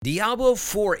Diablo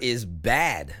 4 is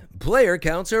bad. Player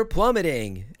counts are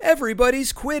plummeting.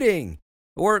 Everybody's quitting.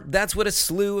 Or that's what a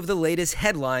slew of the latest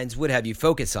headlines would have you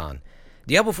focus on.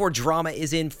 Diablo 4 drama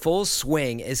is in full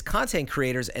swing as content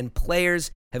creators and players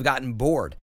have gotten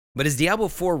bored. But is Diablo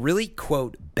 4 really,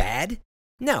 quote, bad?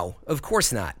 No, of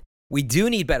course not. We do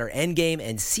need better endgame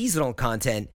and seasonal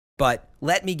content, but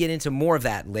let me get into more of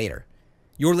that later.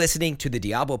 You're listening to the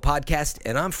Diablo podcast,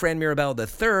 and I'm Fran Mirabel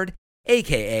III,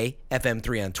 aka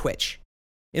FM3 on Twitch.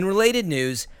 In related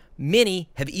news,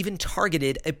 many have even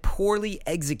targeted a poorly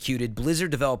executed Blizzard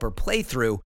developer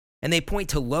playthrough, and they point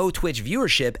to low Twitch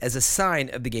viewership as a sign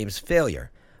of the game's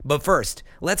failure. But first,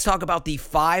 let's talk about the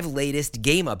 5 latest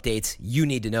game updates you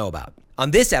need to know about. On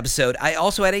this episode, I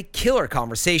also had a killer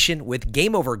conversation with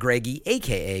Game Over Greggy,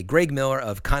 aka Greg Miller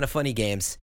of Kinda Funny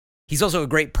Games. He's also a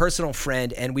great personal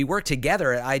friend, and we worked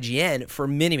together at IGN for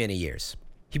many years.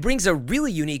 He brings a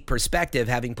really unique perspective,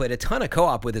 having played a ton of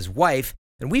co-op with his wife,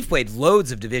 and we've played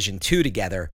loads of Division 2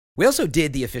 together. We also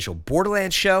did the official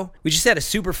Borderlands show. We just had a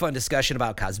super fun discussion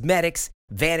about cosmetics,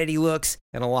 vanity looks,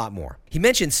 and a lot more. He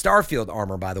mentioned Starfield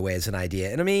armor, by the way, as an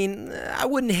idea, and I mean, I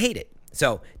wouldn't hate it.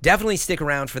 So definitely stick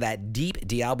around for that deep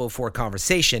Diablo 4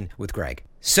 conversation with Greg.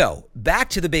 So, back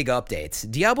to the big updates.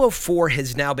 Diablo 4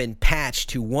 has now been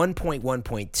patched to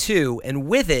 1.1.2, and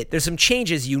with it, there's some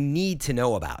changes you need to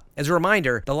know about. As a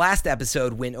reminder, the last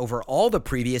episode went over all the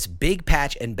previous big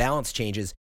patch and balance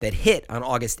changes that hit on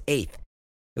August 8th.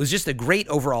 It was just a great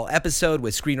overall episode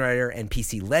with screenwriter and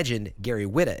PC legend Gary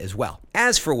Whitta as well.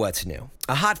 As for what's new,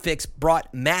 a hotfix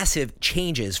brought massive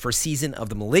changes for Season of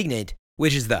the Malignant,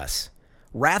 which is thus: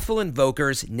 Wrathful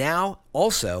Invokers now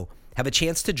also have a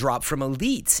chance to drop from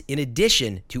elites in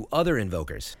addition to other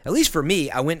invokers. At least for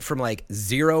me, I went from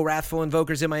 0 Wrathful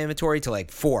Invokers in my inventory to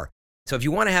 4. So if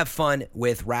you want to have fun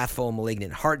with Wrathful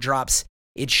Malignant heart drops,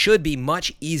 it should be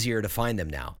much easier to find them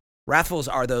now. Wrathfuls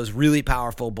are those really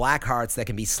powerful black hearts that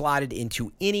can be slotted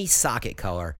into any socket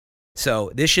color. So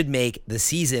this should make the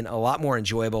season a lot more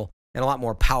enjoyable and a lot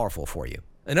more powerful for you.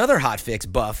 Another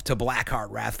hotfix buff to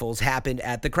Blackheart Wrathfuls happened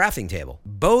at the crafting table.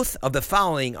 Both of the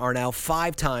following are now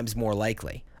 5 times more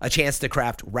likely. A chance to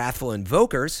craft Wrathful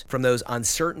Invokers from those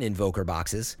uncertain invoker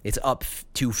boxes. It's up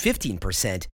to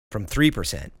 15% from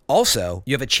 3%. Also,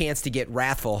 you have a chance to get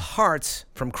Wrathful Hearts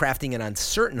from crafting an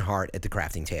uncertain heart at the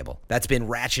crafting table. That's been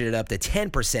ratcheted up to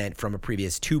 10% from a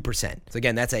previous 2%. So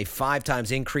again, that's a 5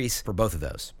 times increase for both of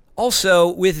those. Also,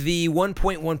 with the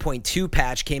 1.1.2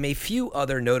 patch came a few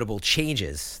other notable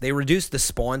changes. They reduced the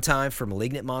spawn time for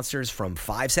malignant monsters from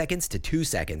 5 seconds to 2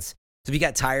 seconds. So if you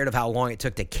got tired of how long it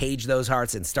took to cage those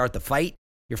hearts and start the fight,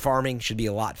 your farming should be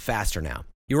a lot faster now.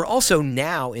 You are also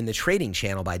now in the trading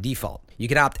channel by default. You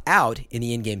can opt out in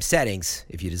the in-game settings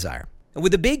if you desire. And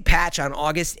with the big patch on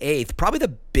August 8th, probably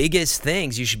the biggest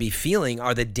things you should be feeling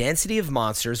are the density of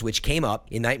monsters, which came up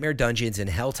in Nightmare Dungeons and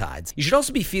Helltides. You should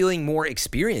also be feeling more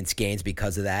experience gains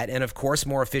because of that, and of course,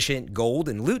 more efficient gold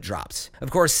and loot drops.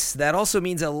 Of course, that also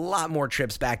means a lot more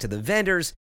trips back to the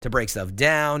vendors to break stuff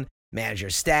down, manage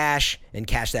your stash, and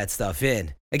cash that stuff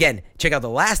in. Again, check out the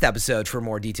last episode for a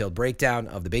more detailed breakdown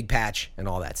of the big patch and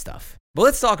all that stuff. But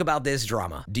let's talk about this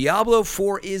drama. Diablo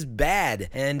 4 is bad,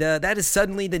 and that is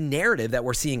suddenly the narrative that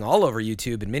we're seeing all over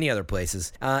YouTube and many other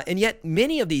places. And yet,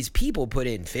 many of these people put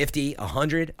in 50,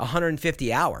 100,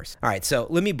 150 hours. All right, so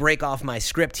let me break off my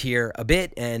script here a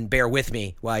bit and bear with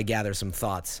me while I gather some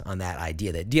thoughts on that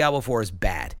idea that Diablo 4 is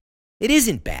bad. It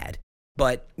isn't bad,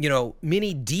 but,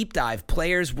 many deep dive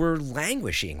players were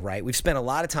languishing, right? We've spent a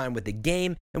lot of time with the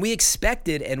game, and we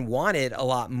expected and wanted a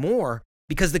lot more,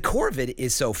 because the core of it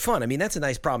is so fun. I mean, that's a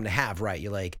nice problem to have, right?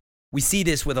 We see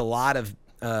this with a lot of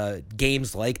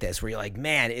games like this, where you're like,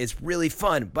 man, it's really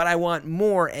fun, but I want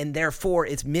more, and therefore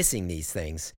it's missing these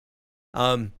things.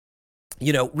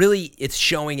 Really, it's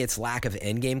showing its lack of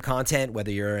endgame content,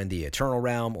 whether you're in the Eternal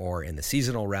Realm or in the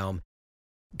Seasonal Realm.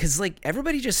 Because,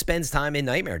 everybody just spends time in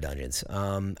Nightmare Dungeons.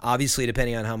 Obviously,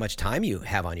 depending on how much time you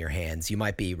have on your hands, you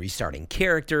might be restarting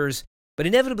characters, but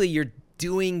inevitably you're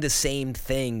doing the same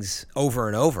things over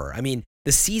and over. I mean,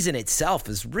 the season itself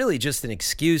is really just an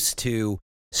excuse to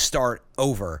start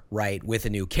over, right, with a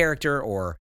new character,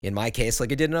 or in my case,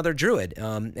 like I did another druid.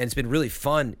 And it's been really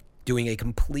fun doing a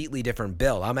completely different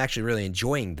build. I'm actually really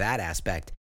enjoying that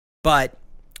aspect. But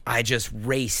I just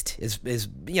raced,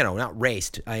 not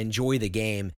raced. I enjoy the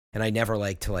game, and I never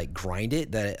like to grind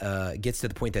it, that it gets to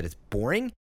the point that it's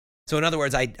boring. So in other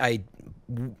words, I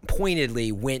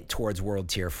pointedly went towards World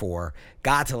Tier 4,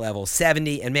 got to level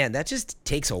 70, and man, that just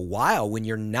takes a while when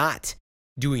you're not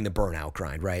doing the burnout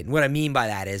grind, right? And what I mean by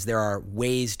that is there are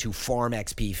ways to farm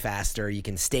XP faster. You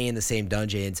can stay in the same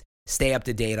dungeons, stay up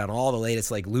to date on all the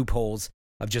latest loopholes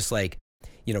of just like,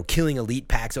 killing elite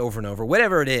packs over and over,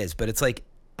 whatever it is. But it's like,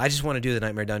 I just want to do the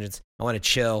Nightmare Dungeons. I want to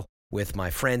chill with my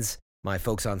friends, my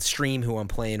folks on stream who I'm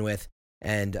playing with.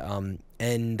 And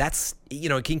that's,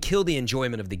 it can kill the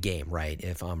enjoyment of the game, right,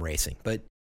 if I'm racing. But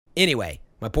anyway,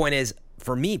 my point is,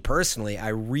 for me personally, I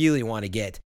really want to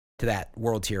get to that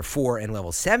World Tier 4 and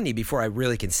level 70 before I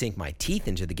really can sink my teeth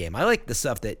into the game. I like the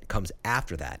stuff that comes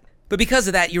after that. But because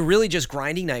of that, you're really just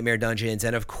grinding Nightmare Dungeons,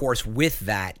 and of course, with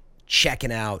that,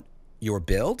 checking out your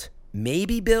build,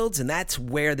 maybe builds, and that's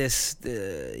where this,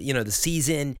 the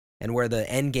season and where the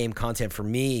end game content for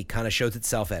me kind of shows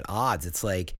itself at odds. It's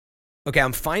like, okay,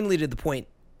 I'm finally to the point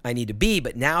I need to be,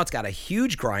 but now it's got a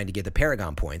huge grind to get the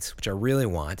Paragon points, which I really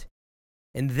want.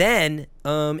 And then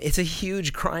it's a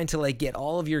huge grind to like get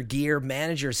all of your gear,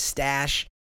 manage your stash,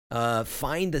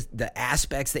 find the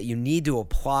aspects that you need to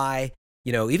apply.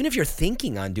 Even if you're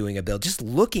thinking on doing a build, just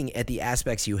looking at the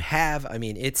aspects you have, I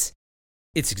mean, it's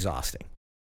exhausting.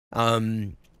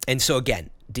 And so again,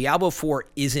 Diablo 4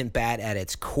 isn't bad at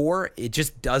its core. It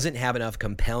just doesn't have enough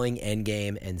compelling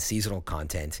endgame and seasonal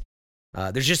content.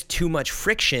 There's just too much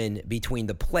friction between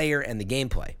the player and the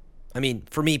gameplay. I mean,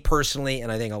 for me personally, and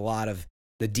I think a lot of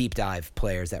the deep dive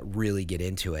players that really get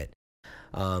into it.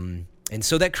 And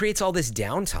so that creates all this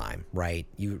downtime, right?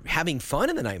 You're having fun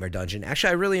in the Nightmare Dungeon.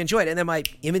 Actually, I really enjoy it. And then my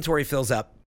inventory fills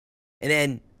up. And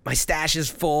then my stash is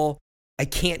full. I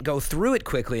can't go through it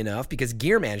quickly enough because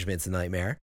gear management's a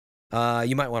nightmare.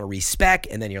 You might want to respec,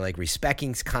 and then you're like,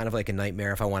 respeccing's kind of like a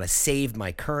nightmare if I want to save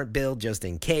my current build just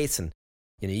in case. And,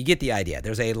 you get the idea.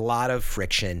 There's a lot of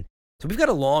friction. So we've got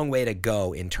a long way to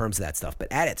go in terms of that stuff.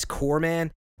 But at its core,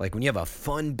 man, like when you have a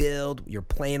fun build, you're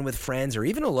playing with friends, or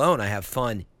even alone, I have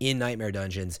fun in Nightmare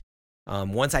Dungeons.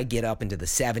 Once I get up into the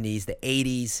 70s, the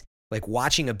 80s, like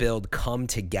watching a build come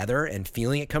together and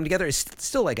feeling it come together is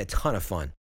still like a ton of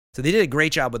fun. So they did a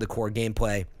great job with the core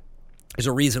gameplay. There's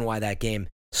a reason why that game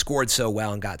scored so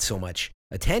well and got so much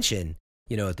attention,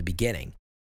 at the beginning.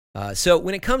 So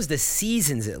when it comes to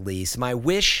seasons, at least, my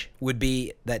wish would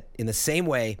be that in the same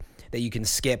way that you can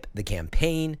skip the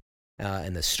campaign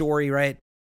and the story, right,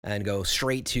 and go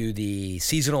straight to the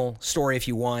seasonal story if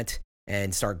you want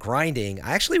and start grinding,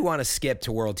 I actually want to skip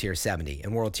to World Tier 70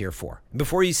 and World Tier 4.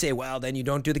 Before you say, well, then you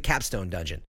don't do the capstone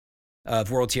dungeon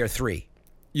of World Tier 3.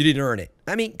 You didn't earn it.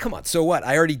 I mean, come on. So what?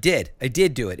 I already did. I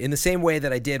did do it in the same way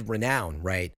that I did Renown,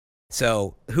 right?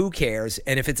 So who cares?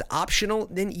 And if it's optional,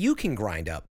 then you can grind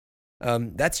up.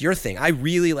 That's your thing. I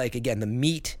really like, again, the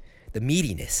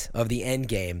meatiness of the end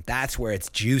game. That's where it's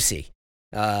juicy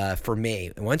for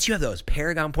me. And once you have those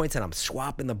Paragon points and I'm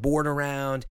swapping the board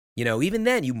around, even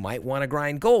then you might want to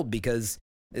grind gold because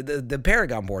the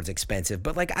Paragon board's expensive.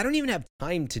 But like, I don't even have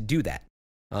time to do that.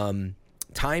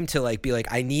 Time to like be like,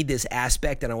 I need this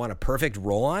aspect and I want a perfect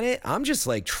roll on it. I'm just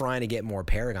like trying to get more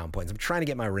Paragon points. I'm trying to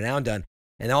get my Renown done,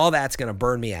 and all that's going to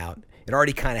burn me out. It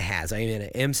already kind of has. I mean,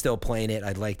 I am still playing it.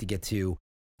 I'd like to get to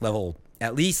level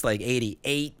at least like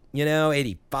 88,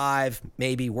 85,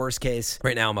 maybe worst case.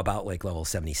 Right now I'm about like level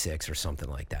 76 or something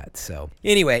like that. So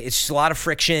anyway, it's just a lot of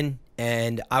friction,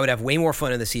 and I would have way more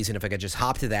fun in the season if I could just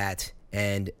hop to that.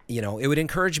 And, it would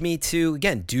encourage me to,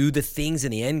 again, do the things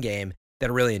in the end game that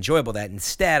are really enjoyable. That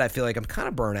instead, I feel like I'm kind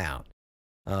of burnt out.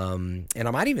 And I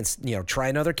might even, try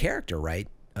another character, right?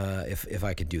 If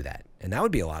I could do that. And that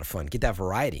would be a lot of fun. Get that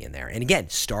variety in there. And again,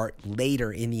 start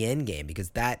later in the end game because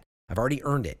that, I've already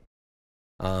earned it.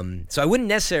 So I wouldn't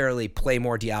necessarily play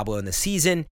more Diablo in the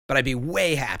season, but I'd be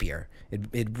way happier.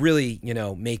 It'd really,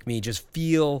 make me just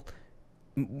feel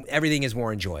everything is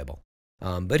more enjoyable.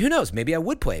 But who knows? Maybe I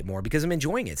would play it more because I'm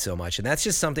enjoying it so much. And that's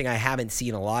just something I haven't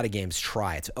seen a lot of games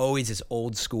try. It's always this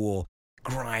old school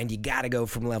grind. You got to go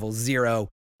from level 0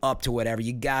 up to whatever.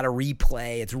 You got to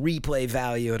replay. It's replay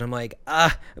value. And I'm like,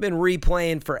 I've been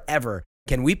replaying forever.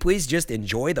 Can we please just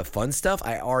enjoy the fun stuff?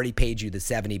 I already paid you the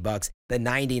 $70, the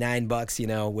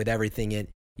 $99, with everything in.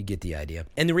 You get the idea.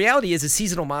 And the reality is the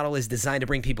seasonal model is designed to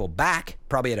bring people back,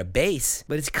 probably at a base,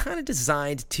 but it's kind of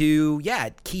designed to,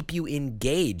 keep you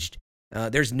engaged.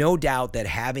 There's no doubt that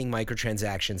having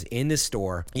microtransactions in the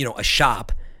store, a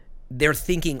shop, they're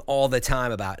thinking all the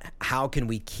time about how can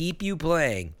we keep you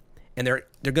playing, and they're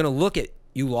going to look at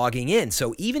you logging in.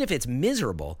 So even if it's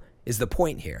miserable is the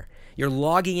point here. You're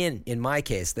logging in my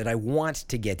case, that I want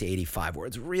to get to 85, where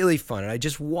it's really fun, and I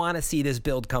just want to see this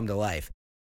build come to life.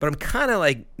 But I'm kind of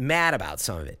like mad about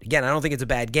some of it. Again, I don't think it's a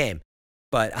bad game,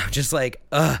 but I'm just like,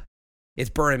 it's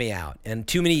burning me out. And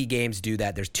too many games do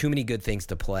that. There's too many good things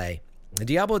to play. The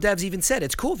Diablo devs even said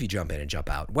it's cool if you jump in and jump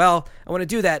out. Well, I want to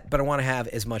do that, but I want to have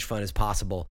as much fun as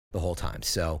possible the whole time.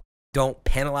 So don't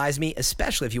penalize me,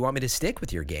 especially if you want me to stick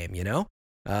with your game,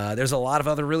 There's a lot of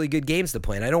other really good games to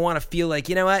play, and I don't want to feel like,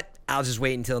 you know what, I'll just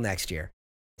wait until next year.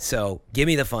 So give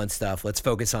me the fun stuff. Let's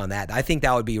focus on that. I think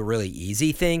that would be a really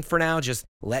easy thing for now. Just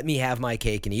let me have my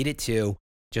cake and eat it too.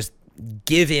 Just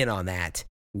give in on that.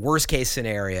 Worst case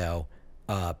scenario,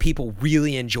 people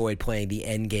really enjoyed playing the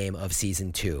end game of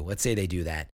Season 2. Let's say they do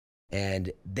that.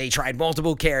 And they tried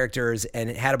multiple characters and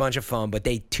had a bunch of fun, but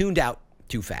they tuned out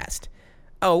too fast.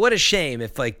 Oh, what a shame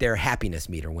if like their happiness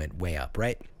meter went way up,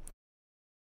 right?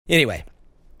 Anyway,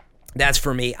 that's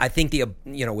for me. I think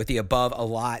with the above, a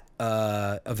lot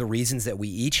of the reasons that we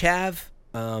each have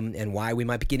and why we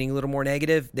might be getting a little more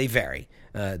negative, they vary.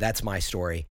 That's my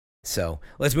story. So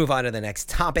let's move on to the next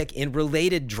topic. In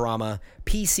related drama,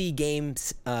 PC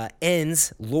Games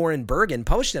Ends Lauren Bergen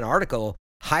published an article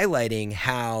highlighting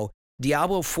how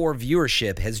Diablo 4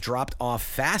 viewership has dropped off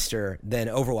faster than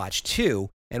Overwatch 2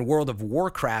 and World of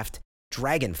Warcraft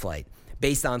Dragonflight,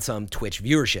 based on some Twitch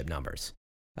viewership numbers.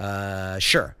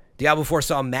 Sure, Diablo 4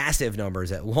 saw massive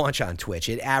numbers at launch on Twitch.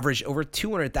 It averaged over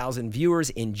 200,000 viewers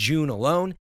in June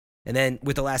alone. And then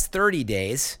with the last 30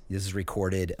 days, this is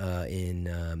recorded in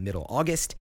middle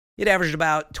August, it averaged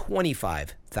about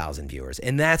 25,000 viewers.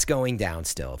 And that's going down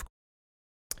still.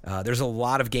 There's a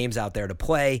lot of games out there to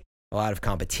play, a lot of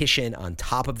competition on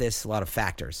top of this, a lot of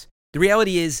factors. The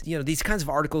reality is, these kinds of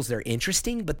articles, they're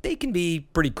interesting, but they can be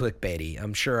pretty clickbaity.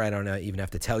 I'm sure I don't even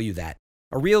have to tell you that.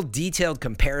 A real detailed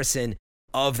comparison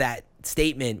of that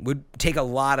statement would take a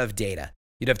lot of data.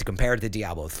 You'd have to compare it to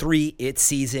Diablo 3, its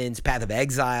seasons, Path of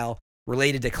Exile,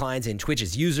 related declines in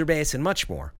Twitch's user base, and much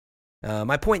more.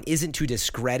 My point isn't to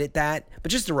discredit that,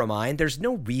 but just to remind, there's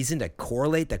no reason to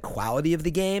correlate the quality of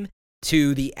the game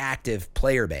to the active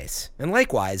player base, and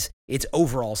likewise, its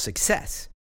overall success.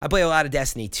 I play a lot of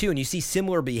Destiny 2, and you see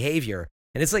similar behavior,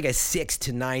 and it's like a 6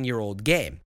 to 9 year old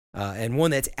game, and one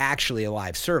that's actually a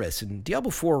live service, and Diablo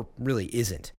 4 really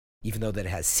isn't, even though that it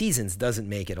has seasons doesn't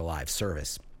make it a live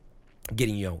service,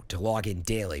 getting you to log in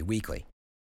daily, weekly.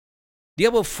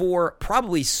 Diablo 4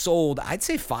 probably sold, I'd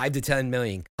say 5 to 10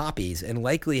 million copies, and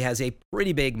likely has a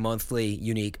pretty big monthly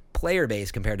unique player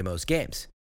base compared to most games.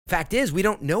 Fact is, we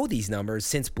don't know these numbers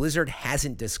since Blizzard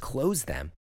hasn't disclosed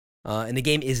them. And the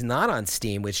game is not on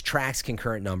Steam, which tracks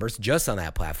concurrent numbers just on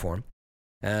that platform.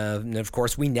 And of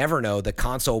course, we never know the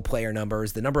console player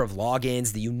numbers, the number of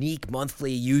logins, the unique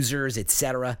monthly users,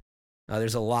 etc.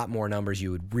 There's a lot more numbers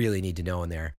you would really need to know in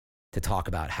there to talk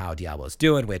about how Diablo's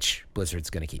doing, which Blizzard's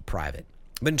going to keep private.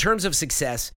 But in terms of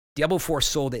success, Diablo 4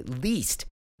 sold at least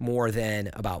more than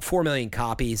about 4 million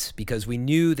copies because we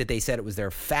knew that they said it was their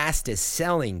fastest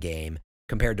selling game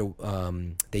compared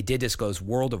to, they did disclose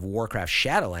World of Warcraft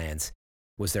Shadowlands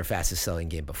was their fastest selling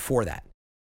game before that.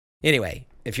 Anyway,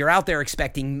 if you're out there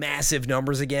expecting massive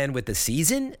numbers again with the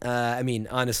season,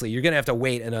 honestly, you're going to have to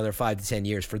wait another 5 to 10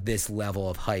 years for this level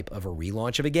of hype of a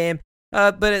relaunch of a game.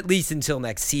 But at least until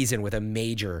next season with a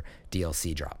major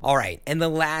DLC drop. All right, and the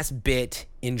last bit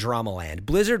in Dramaland.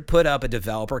 Blizzard put up a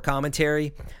developer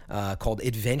commentary called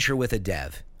Adventure with a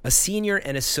Dev. A senior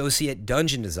and associate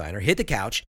dungeon designer hit the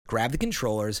couch, grabbed the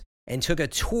controllers, and took a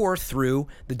tour through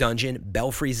the dungeon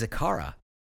Belfry Zakara.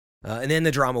 And then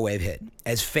the drama wave hit,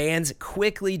 as fans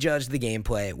quickly judged the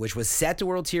gameplay, which was set to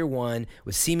World Tier 1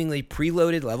 with seemingly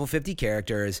preloaded level 50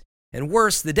 characters. And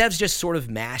worse, the devs just sort of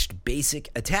mashed basic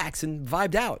attacks and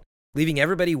vibed out, leaving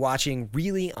everybody watching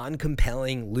really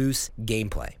uncompelling, loose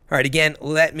gameplay. All right, again,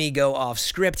 let me go off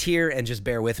script here and just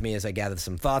bear with me as I gather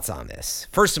some thoughts on this.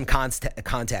 First, some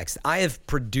context. I have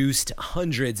produced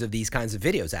hundreds of these kinds of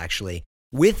videos, actually,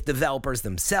 with developers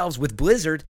themselves, with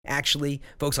Blizzard, actually,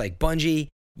 folks like Bungie,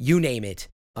 you name it.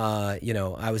 I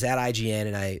was at IGN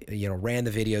and I, ran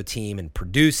the video team and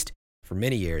produced for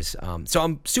many years. So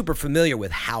I'm super familiar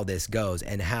with how this goes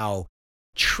and how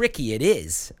tricky it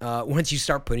is once you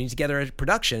start putting together a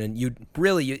production. And you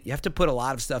have to put a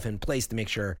lot of stuff in place to make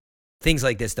sure things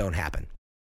like this don't happen.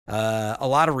 A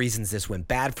lot of reasons this went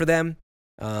bad for them.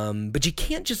 But you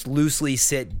can't just loosely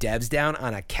sit devs down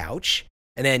on a couch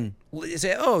and then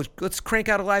say, oh, let's crank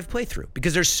out a live playthrough,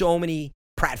 because there's so many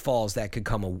pratfalls that could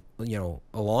come,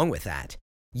 along with that.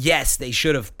 Yes, they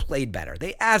should have played better.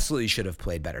 They absolutely should have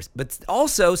played better. But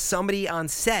also, somebody on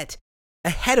set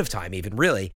ahead of time, even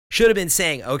really, should have been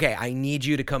saying, okay, I need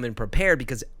you to come in prepared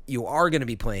because you are going to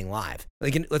be playing live.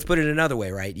 Like, let's put it another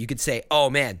way, right? You could say, oh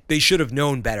man, they should have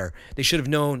known better. They should have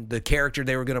known the character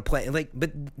they were going to play.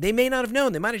 But they may not have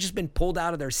known. They might have just been pulled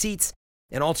out of their seats.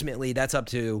 And ultimately, that's up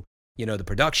to, the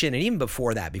production. And even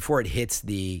before that, before it hits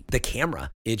the camera,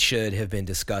 it should have been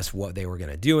discussed what they were going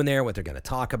to do in there, what they're going to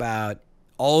talk about.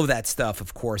 All of that stuff,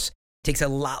 of course, takes a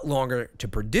lot longer to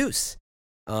produce.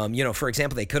 For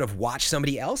example, they could have watched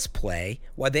somebody else play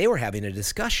while they were having a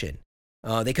discussion.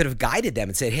 They could have guided them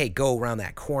and said, hey, go around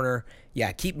that corner.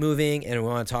 Yeah, keep moving, and we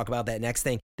want to talk about that next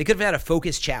thing. They could have had a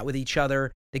focused chat with each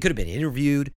other. They could have been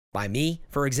interviewed by me,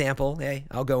 for example. Hey,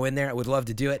 I'll go in there. I would love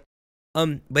to do it.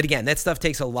 But again, that stuff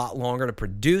takes a lot longer to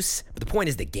produce. But the point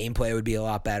is the gameplay would be a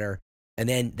lot better. And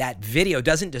then that video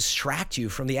doesn't distract you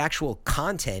from the actual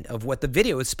content of what the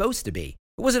video is supposed to be.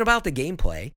 It wasn't about the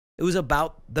gameplay. It was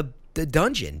about the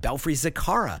dungeon, Belfry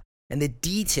Zakara, and the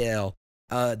detail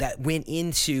that went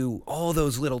into all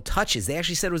those little touches. They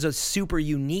actually said it was a super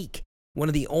unique, one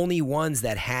of the only ones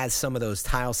that has some of those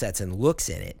tile sets and looks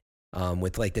in it,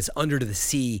 with like this under the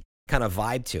sea kind of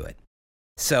vibe to it.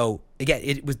 So again,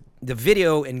 it was the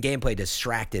video and gameplay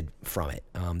distracted from it.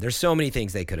 There's so many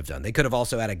things they could have done. They could have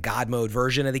also had a God mode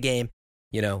version of the game,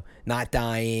 not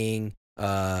dying,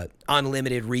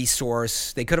 unlimited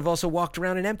resource. They could have also walked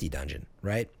around an empty dungeon,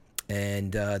 right?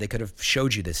 And they could have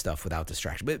showed you this stuff without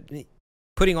distraction. But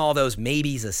putting all those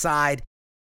maybes aside,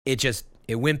 it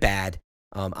went bad.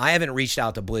 I haven't reached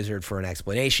out to Blizzard for an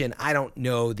explanation. I don't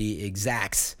know the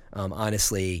exacts.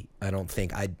 Honestly, I don't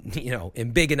think I,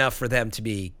 am big enough for them to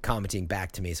be commenting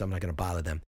back to me, so I'm not going to bother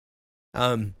them.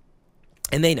 And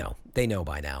they know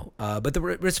by now. But the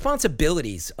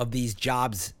responsibilities of these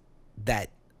jobs that,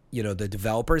 the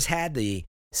developers had, the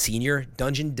senior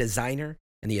dungeon designer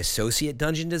and the associate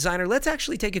dungeon designer, let's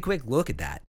actually take a quick look at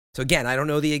that. So again, I don't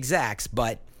know the exacts,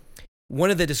 but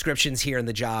one of the descriptions here in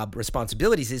the job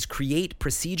responsibilities is create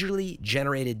procedurally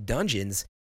generated dungeons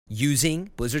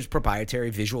using Blizzard's proprietary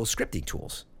visual scripting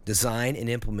tools, design and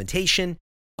implementation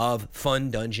of fun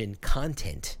dungeon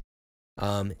content,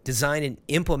 design and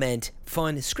implement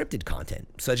fun scripted content,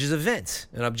 such as events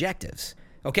and objectives.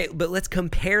 Okay, but let's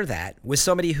compare that with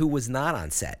somebody who was not on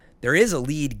set. There is a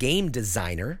lead game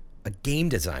designer,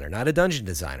 not a dungeon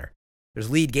designer. There's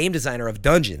lead game designer of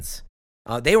dungeons.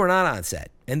 They were not on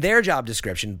set. And their job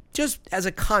description, just as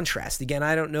a contrast, again,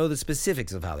 I don't know the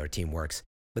specifics of how their team works,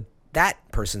 but that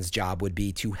person's job would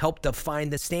be to help define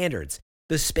the standards,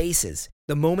 the spaces,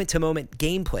 the moment-to-moment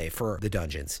gameplay for the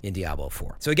dungeons in Diablo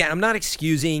 4. So again, I'm not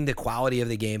excusing the quality of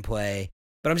the gameplay,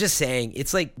 but I'm just saying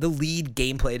it's like the lead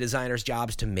gameplay designer's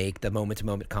jobs to make the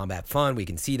moment-to-moment combat fun. We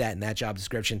can see that in that job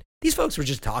description. These folks were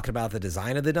just talking about the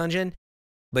design of the dungeon.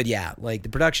 But yeah, like the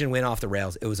production went off the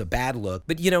rails. It was a bad look.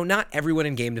 But not everyone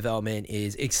in game development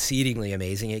is exceedingly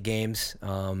amazing at games.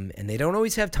 And they don't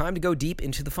always have time to go deep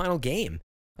into the final game.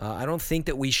 I don't think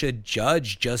that we should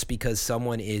judge just because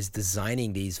someone is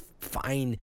designing these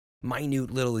fine, minute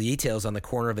little details on the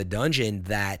corner of a dungeon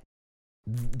that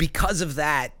because of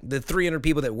that, the 300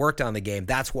 people that worked on the game,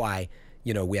 that's why,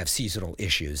 we have seasonal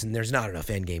issues and there's not enough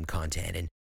end game content. And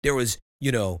there was,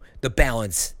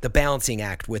 the balancing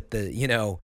act with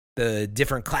the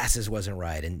different classes wasn't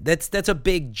right. And that's a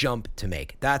big jump to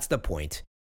make. That's the point.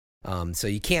 So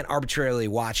you can't arbitrarily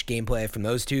watch gameplay from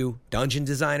those two dungeon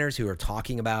designers who are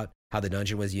talking about how the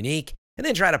dungeon was unique and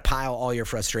then try to pile all your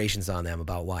frustrations on them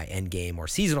about why end game or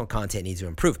seasonal content needs to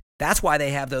improve. That's why they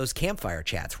have those campfire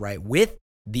chats, right? With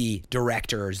the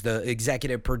directors, the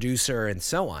executive producer, and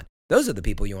so on. Those are the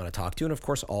people you want to talk to. And of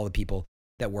course, all the people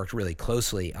that worked really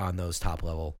closely on those top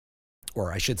level,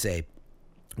 or I should say,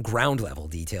 ground level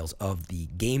details of the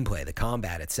gameplay, the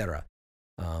combat, etc.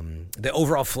 The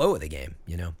overall flow of the game,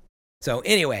 So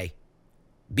anyway,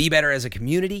 be better as a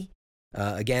community.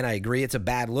 Again, I agree it's a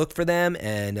bad look for them.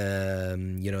 And,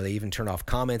 they even turned off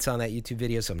comments on that YouTube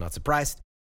video, so I'm not surprised.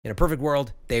 In a perfect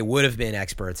world, they would have been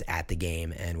experts at the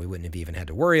game, and we wouldn't have even had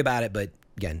to worry about it. But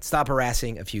again, stop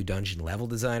harassing a few dungeon level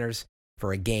designers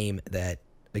for a game that,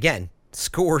 again,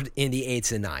 scored in the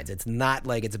 8s and 9s. It's not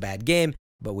like it's a bad game,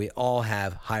 but we all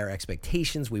have higher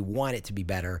expectations. We want it to be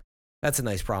better. That's a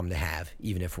nice problem to have,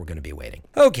 even if we're going to be waiting.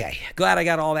 Okay, glad I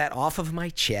got all that off of my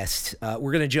chest.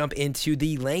 We're going to jump into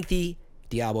the lengthy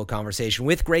Diablo conversation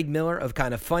with Greg Miller of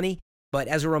Kind of Funny. But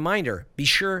as a reminder, be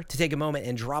sure to take a moment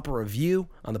and drop a review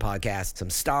on the podcast. Some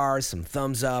stars, some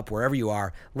thumbs up, wherever you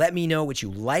are. Let me know what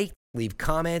you liked. Leave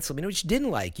comments. Let me know what you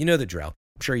didn't like. You know the drill.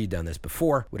 I'm sure you've done this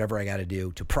before. Whatever I got to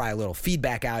do to pry a little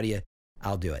feedback out of you,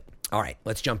 I'll do it. All right,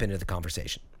 let's jump into the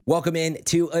conversation. Welcome in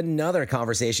to another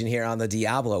conversation here on the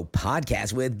Diablo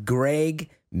podcast with Greg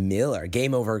Miller,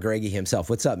 Game Over Greggy himself.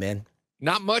 What's up, man?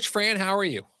 Not much, Fran. How are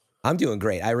you? I'm doing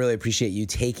great. I really appreciate you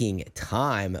taking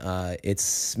time.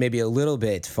 It's maybe a little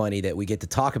bit funny that we get to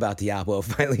talk about Diablo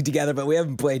finally together, but we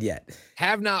haven't played yet.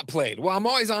 Have not played. Well, I'm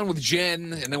always on with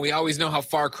Jen, and then we always know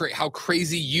how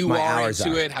crazy you are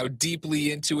into it, how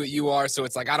deeply into it you are. So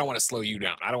it's like, I don't want to slow you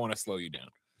down.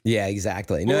 Yeah,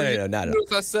 exactly. No, not at all.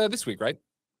 With us this week, right?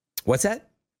 What's that?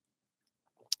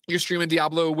 You're streaming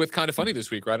Diablo with Kinda Funny this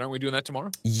week, right? Aren't we doing that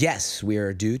tomorrow? Yes, we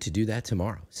are due to do that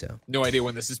tomorrow. So no idea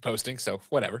when this is posting, so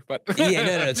whatever. But yeah,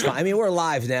 no, it's fine. I mean, we're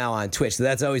live now on Twitch, so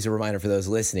that's always a reminder for those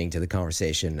listening to the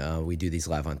conversation. We do these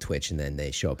live on Twitch, and then they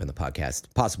show up in the podcast,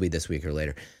 possibly this week or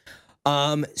later.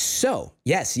 So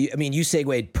yes, you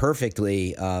segued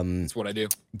perfectly. That's what I do.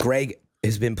 Greg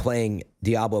has been playing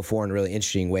Diablo 4 in a really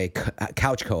interesting way,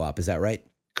 couch co-op. Is that right?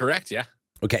 Correct. Yeah.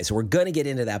 Okay, so we're going to get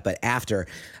into that, but after,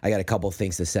 I got a couple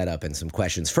things to set up and some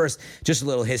questions. First, just a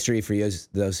little history for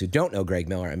those who don't know Greg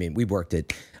Miller. I mean, we worked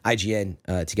at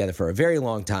IGN together for a very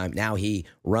long time. Now he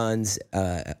runs,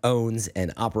 owns,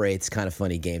 and operates Kinda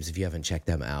Funny Games. If you haven't checked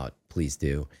them out, please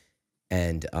do.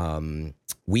 And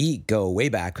we go way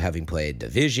back, having played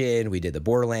Division. We did the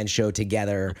Borderlands show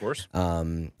together. Of course.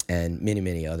 And many,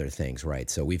 many other things, right?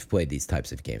 So we've played these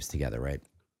types of games together, right?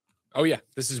 Oh, yeah.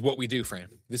 This is what we do, Fran.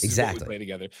 This is what we play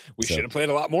together. We should have played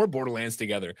a lot more Borderlands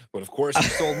together. But, of course, you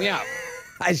sold me out.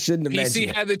 I shouldn't have mentioned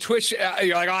PC had the Twitch.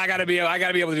 You're like, oh, I gotta be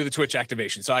able to do the Twitch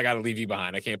activation. So I got to leave you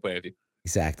behind. I can't play with you.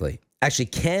 Exactly.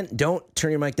 Actually, don't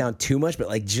turn your mic down too much, but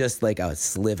just like a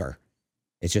sliver.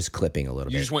 It's just clipping a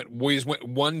little bit. We just went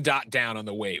one dot down on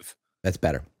the wave. That's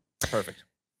better. Perfect.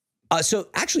 So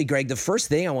actually, Greg, the first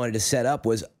thing I wanted to set up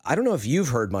was, I don't know if you've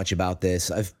heard much about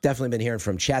this. I've definitely been hearing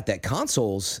from chat that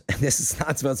consoles, and this is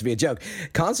not supposed to be a joke,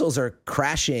 consoles are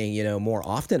crashing, more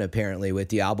often apparently with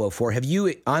Diablo 4.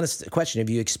 Honest question, have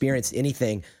you experienced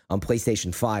anything on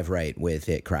PlayStation 5, right, with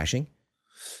it crashing?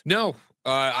 No.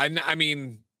 I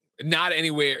mean, not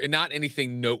anywhere, not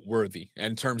anything noteworthy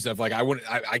in terms of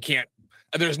I can't.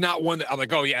 There's not one that I'm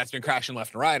like, oh yeah, it's been crashing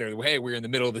left and right, or hey, we're in the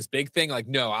middle of this big thing. Like,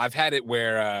 no, I've had it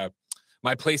where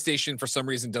my PlayStation for some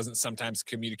reason doesn't sometimes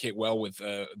communicate well with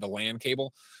the LAN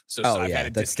cable. So I've had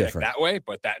it disconnect that way,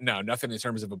 but nothing in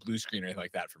terms of a blue screen or anything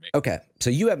like that for me. Okay, so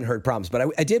you haven't heard problems, but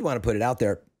I did want to put it out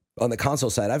there on the console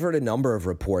side. I've heard a number of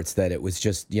reports that it was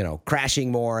just crashing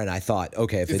more, and I thought,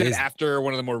 okay, if it is after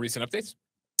one of the more recent updates,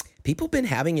 people have been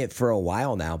having it for a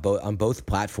while now, on both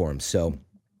platforms. So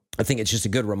I think it's just a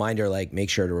good reminder, make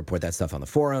sure to report that stuff on the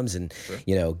forums and,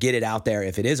 sure, get it out there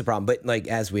if it is a problem. But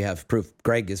as we have proof,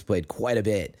 Greg has played quite a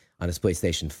bit on his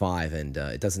PlayStation 5, and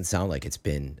it doesn't sound like it's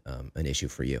been an issue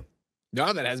for you.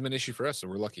 No, that hasn't been an issue for us, so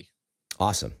we're lucky.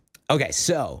 Awesome. Okay,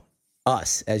 so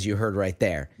us, as you heard right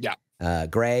there. Yeah.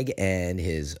 Greg and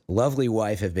his lovely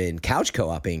wife have been couch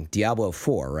co-oping Diablo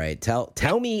 4, right?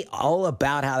 Tell me all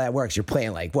about how that works. You're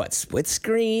playing split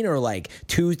screen or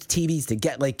two TVs to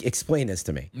get explain this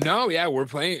to me. No, yeah, we're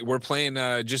playing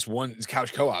just one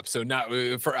couch co-op. So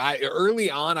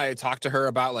early on I had talked to her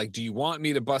about do you want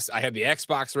me to bust? I had the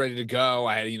Xbox ready to go.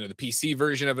 I had the PC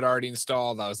version of it already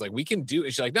installed. I was like, we can do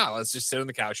it. She's like, no, let's just sit on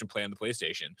the couch and play on the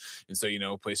PlayStation. And so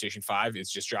PlayStation 5, it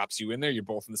just drops you in there. You're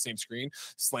both on the same screen,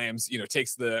 slams,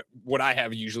 takes what I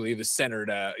have usually the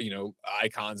centered,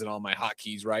 icons and all my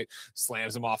hotkeys, right?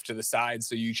 Slams them off to the side.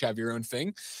 So you each have your own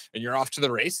thing and you're off to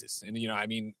the races. And,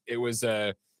 it was,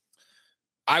 I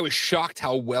was shocked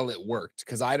how well it worked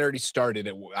because I'd already started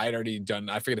it. I'd already done,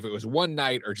 I forget if it was one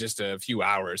night or just a few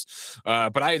hours,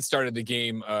 but I had started the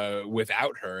game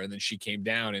without her. And then she came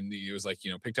down and it was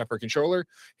picked up her controller,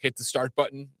 hit the start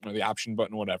button or the option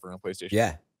button, whatever on PlayStation.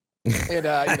 Yeah.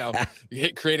 And you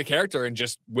hit create a character and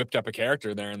just whipped up a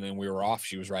character there, and then we were off.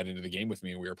 She was right into the game with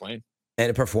me, and we were playing. And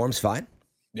it performs fine.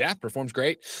 Yeah, performs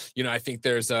great. I think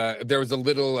there was a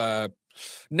little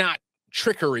not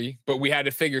trickery, but we had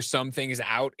to figure some things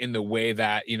out in the way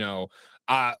that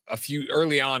a few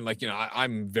early on,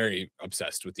 I'm very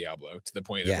obsessed with Diablo to the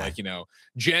point of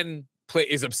Jen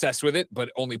is obsessed with it,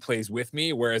 but only plays with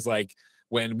me, whereas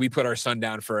when we put our son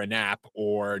down for a nap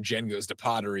or Jen goes to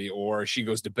pottery or she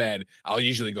goes to bed, I'll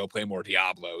usually go play more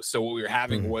Diablo. So what we were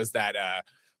having was that,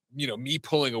 me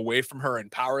pulling away from her in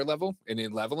power level and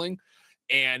in leveling.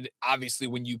 And obviously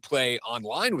when you play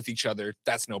online with each other,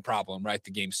 that's no problem, right?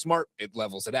 The game's smart. It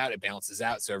levels it out. It balances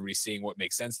out. So everybody's seeing what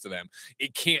makes sense to them.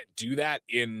 It can't do that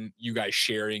in you guys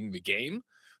sharing the game.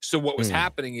 So what was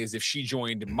happening is if she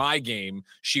joined my game,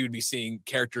 she would be seeing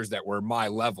characters that were my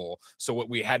level. So what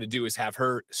we had to do is have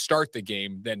her start the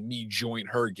game, then me join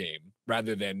her game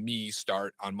rather than me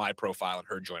start on my profile and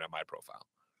her join on my profile.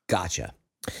 Gotcha.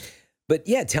 But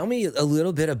yeah, tell me a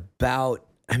little bit about,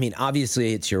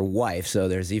 obviously it's your wife, so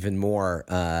there's even more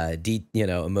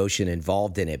emotion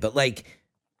involved in it. But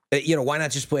why not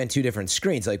just play on two different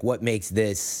screens? What makes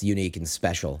this unique and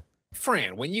special?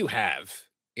 Fran, when you have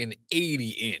an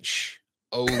 80-inch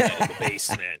OLED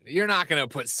basement, you're not going to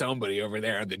put somebody over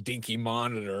there on the dinky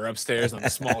monitor upstairs on the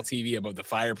small TV above the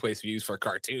fireplace we use for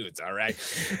cartoons. All right.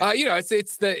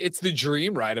 It's the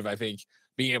dream, right? Of, I think,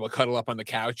 being able to cuddle up on the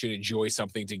couch and enjoy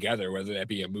something together, whether that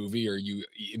be a movie or you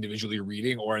individually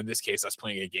reading, or in this case, us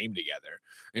playing a game together.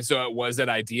 And so it was that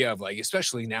idea of like,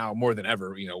 especially now more than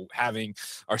ever, having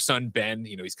our son Ben,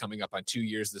 he's coming up on 2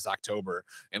 years this October,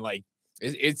 and like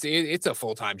it's a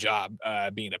full-time job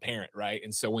being a parent, right?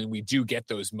 And so when we do get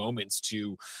those moments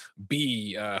to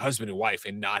be husband and wife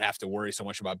and not have to worry so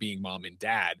much about being mom and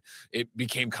dad, it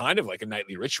became kind of like a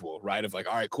nightly ritual, right? Of like,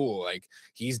 all right, cool, like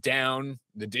he's down,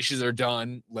 the dishes are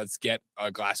done, let's get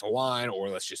a glass of wine, or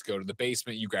let's just go to the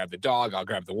basement, you grab the dog, I'll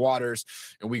grab the waters,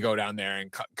 and we go down there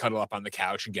and cuddle up on the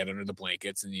couch and get under the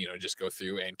blankets and just go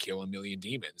through and kill a million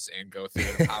demons and go through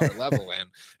at a power level. And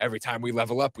every time we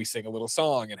level up, we sing a little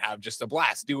song and have just a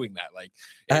blast doing that. Like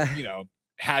it,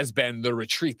 has been the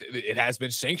retreat. It has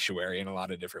been sanctuary in a lot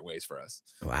of different ways for us.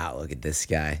 Wow, look at this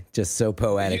guy, just so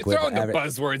poetic. You're throwing the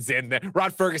buzzwords in there.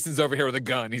 Rod Ferguson's over here with a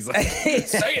gun. He's like,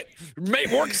 say it, make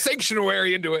more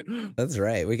sanctuary into it. That's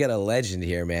right. We got a legend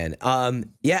here, man.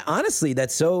 Yeah, honestly,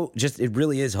 that's so just, it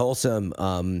really is wholesome.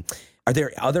 Are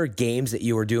there other games that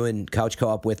you were doing couch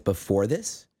co-op with before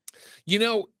this?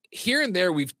 Here and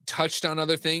there we've touched on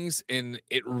other things, and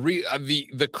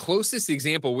the closest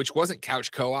example, which wasn't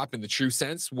couch co-op in the true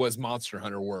sense, was Monster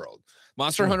Hunter World.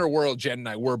 Monster Hunter World, Jen and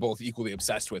I were both equally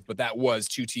obsessed with, but that was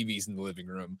 2 TVs in the living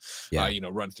room.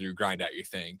 Run through, grind out your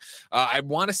thing. I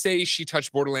want to say she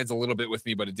touched Borderlands a little bit with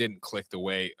me, but it didn't click the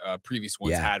way previous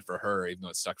ones had for her, even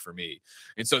though it stuck for me.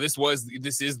 And so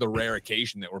this is the rare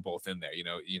occasion that we're both in there.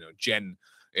 Jen.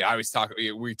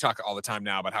 We talk all the time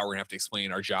now about how we're gonna have to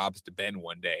explain our jobs to Ben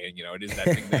one day, and it is that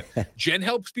thing that Jen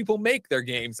helps people make their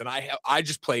games, and I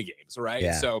just play games, right?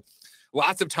 Yeah. So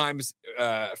lots of times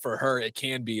for her, it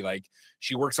can be like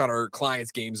she works on her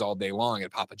clients' games all day long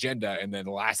at Pop Agenda, and then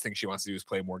the last thing she wants to do is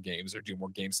play more games or do more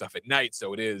game stuff at night.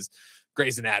 So it is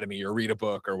Grey's Anatomy or read a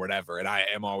book or whatever, and I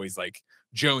am always like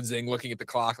jonesing, looking at the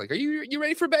clock, like, are you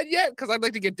ready for bed yet? Because I'd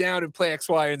like to get down and play X,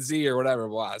 Y, and Z or whatever.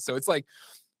 Blah. So it's like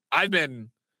I've been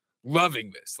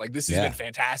loving this. Like this has been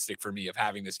fantastic for me, of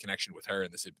having this connection with her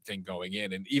and this thing going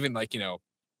in. And even like,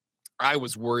 I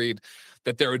was worried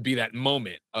that there would be that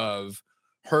moment of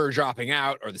her dropping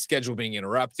out or the schedule being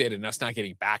interrupted and us not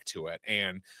getting back to it.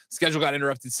 And schedule got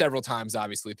interrupted several times,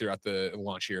 obviously, throughout the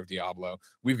launch year of Diablo.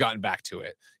 We've gotten back to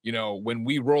it. When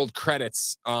we rolled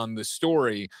credits on the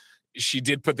story, she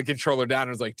did put the controller down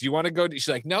and was like, do you want to go? She's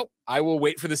like, nope, I will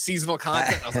wait for the seasonal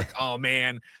content. I was like, oh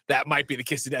man, that might be the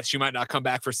kiss of death. She might not come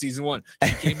back for season 1.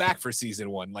 She came back for season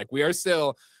 1. Like we are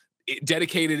still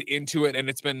dedicated into it. And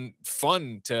it's been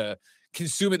fun to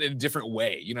consume it in a different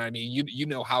way. You know what I mean? You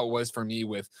know how it was for me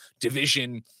with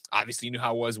Division. Obviously you knew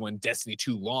how it was when Destiny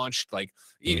 2 launched. Like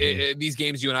these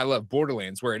games you and I love,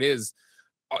 Borderlands, where it is,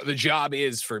 the job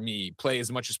is for me, play as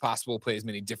much as possible, play as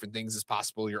many different things as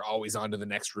possible. You're always on to the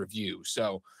next review.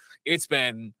 So it's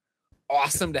been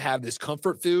awesome to have this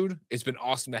comfort food. It's been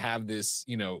awesome to have this,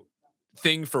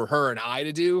 thing for her and I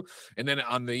to do. And then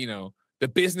on the, the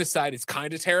business side, it's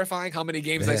kind of terrifying how many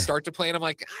games I start to play. And I'm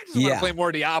like, I just want to play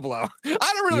more Diablo.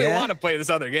 I don't really want to play this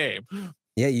other game.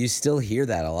 Yeah, you still hear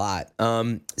that a lot.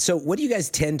 So what do you guys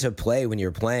tend to play when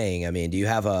you're playing? I mean, do you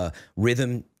have a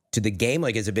rhythm to the game?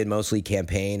 Like, has it been mostly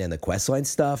campaign and the questline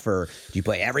stuff, or do you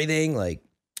play everything? Like,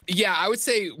 yeah, I would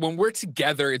say when we're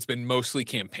together, it's been mostly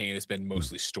campaign. It's been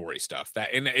mostly story stuff.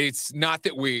 And it's not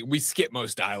that we skip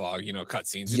most dialogue,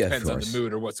 cutscenes. It depends on the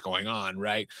mood or what's going on,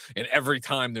 right? And every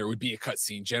time there would be a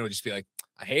cutscene, Jen would just be like,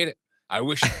 I hate it. I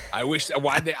wish,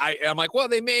 I'm like, well,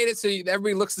 they made it so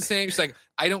everybody looks the same. She's like,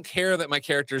 I don't care that my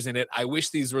character's in it. I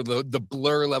wish these were the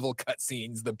blur level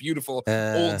cutscenes, the beautiful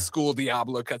old school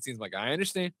Diablo cutscenes. I'm like, I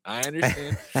understand.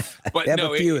 But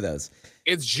no, a few of those.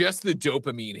 It's just the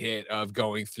dopamine hit of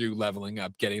going through, leveling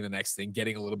up, getting the next thing,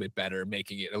 getting a little bit better,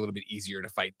 making it a little bit easier to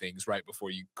fight things right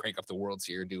before you crank up the world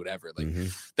tier and do whatever. Like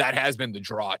that has been the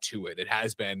draw to it. It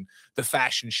has been the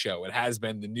fashion show. It has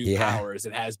been the new powers.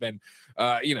 It has been,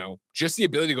 just the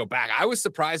ability to go back. I was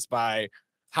surprised by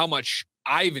how much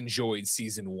I've enjoyed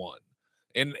season 1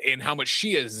 and how much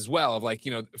she is as well. Of like,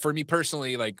 for me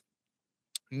personally, like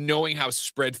knowing how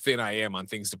spread thin I am on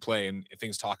things to play and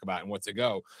things to talk about and what to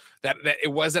go, that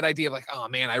it was that idea of like, oh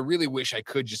man, I really wish I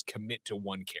could just commit to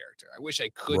one character. I wish I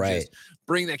could just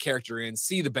bring that character in,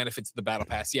 see the benefits of the battle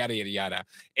pass, yada, yada, yada.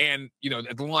 And,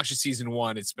 at the launch of season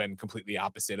 1, it's been completely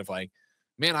opposite of like,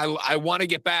 man, I want to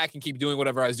get back and keep doing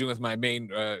whatever I was doing with my main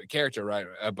character, right?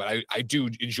 But I do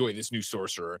enjoy this new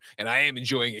sorcerer, and I am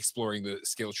enjoying exploring the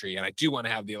skill tree, and I do want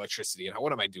to have the electricity, and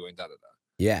what am I doing? Da, da, da.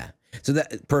 Yeah. So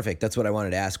that perfect. That's what I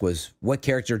wanted to ask was, what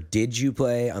character did you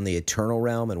play on the Eternal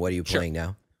Realm, and what are you playing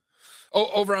now? Oh,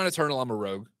 over on Eternal, I'm a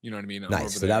rogue. You know what I mean? I'm Nice. over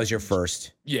So there. that was your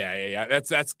first. Yeah.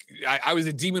 I was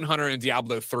a demon hunter in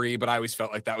Diablo 3, but I always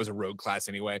felt like that was a rogue class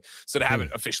anyway. So to have it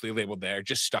officially labeled there,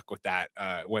 just stuck with that,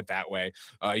 went that way.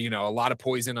 A lot of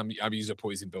poison. I'm using a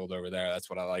poison build over there. That's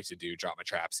what I like to do. Drop my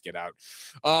traps, get out.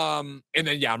 And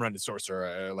then I'm running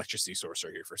sorcerer, electricity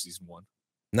sorcerer here for season 1.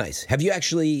 Nice. Have you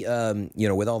actually,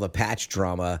 with all the patch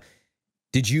drama,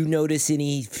 did you notice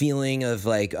any feeling of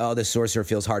like, oh, the sorcerer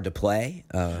feels hard to play?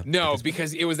 No,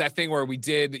 because it was that thing where we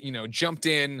did, jumped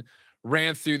in,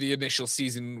 ran through the initial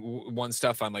season 1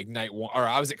 stuff on like night 1, or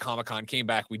I was at Comic-Con, came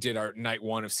back, we did our night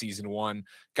 1 of season 1,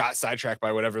 got sidetracked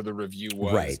by whatever the review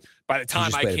was. Right. By the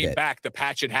time I came back, the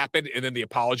patch had happened, and then the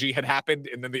apology had happened,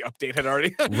 and then the update had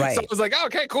already. Right. So I was like, oh,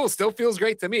 okay, cool. Still feels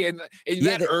great to me. And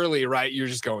early, right? You're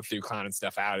just going through clowning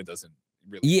stuff out. It doesn't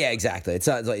really. Yeah, exactly. It's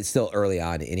not like it's still early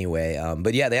on anyway.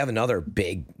 But yeah, they have another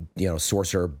big,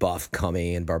 sorcerer buff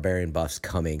coming and barbarian buffs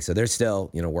coming. So they're still,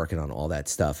 working on all that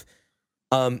stuff.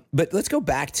 But let's go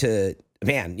back to,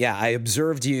 man, yeah, I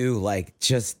observed you like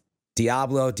just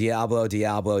Diablo.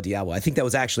 I think that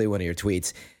was actually one of your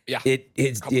tweets. Yeah.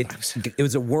 It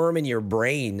was a worm in your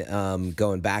brain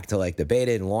going back to like the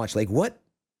beta and launch. Like what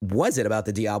was it about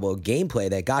the Diablo gameplay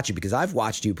that got you? Because I've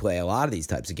watched you play a lot of these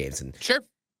types of games, and sure.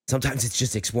 Sometimes it's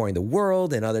just exploring the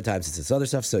world, and other times it's this other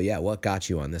stuff. So yeah, what got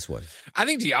you on this one? I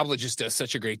think Diablo just does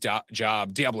such a great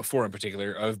job, Diablo 4 in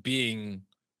particular, of being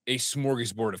a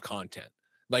smorgasbord of content.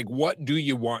 Like, what do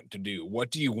you want to do?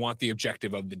 What do you want the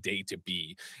objective of the day to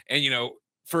be? And,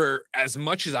 for as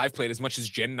much as I've played, as much as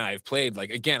Jen and I have played,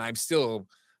 like, again, I'm still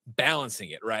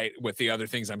balancing it, right, with the other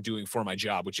things I'm doing for my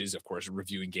job, which is, of course,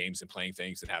 reviewing games and playing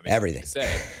things and having everything to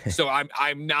say. So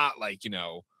I'm not like,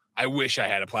 I wish I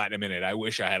had a platinum in it. I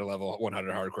wish I had a level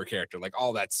 100 hardcore character. Like,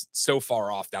 all that's so far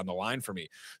off down the line for me.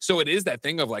 So it is that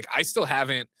thing of like, I still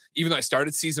haven't, even though I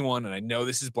started season 1 and I know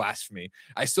this is blasphemy,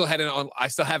 I still haven't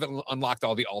unlocked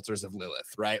all the altars of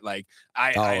Lilith, right? Like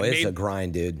it's a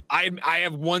grind, dude. I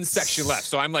have one section left.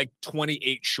 So I'm like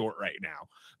 28 short right now.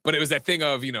 But it was that thing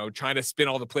of, trying to spin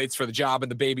all the plates for the job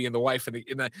and the baby and the wife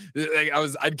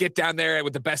I'd get down there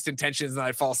with the best intentions and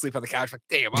I'd fall asleep on the couch like,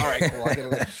 damn, all right,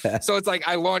 cool. So it's like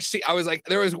I was like,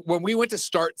 when we went to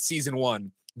start season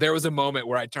 1, there was a moment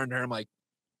where I turned to her, I'm like,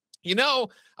 and I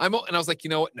was like,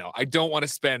 you know what? No, I don't want to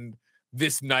spend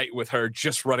this night with her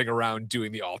just running around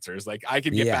doing the altars. Like, I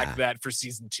could get back to that for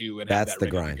season 2 and that's have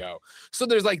that ready to go. So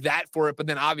there's like that for it. But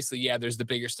then obviously, yeah, there's the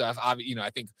bigger stuff. I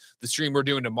think the stream we're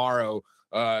doing tomorrow,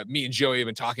 me and Joey have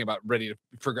been talking about ready to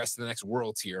progress to the next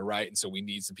world tier, right? And so we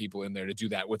need some people in there to do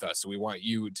that with us. So we want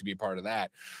you to be a part of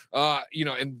that.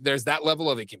 And there's that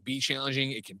level of it can be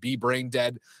challenging. It can be brain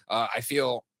dead. I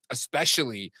feel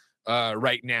especially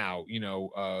right now,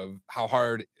 how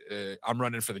hard I'm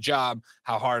running for the job,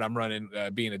 how hard I'm running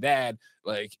being a dad,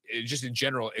 like just in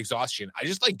general exhaustion. I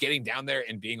just like getting down there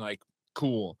and being like,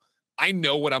 cool, I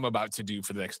know what I'm about to do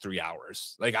for the next 3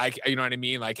 hours. Like you know what I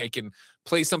mean? Like I can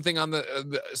play something on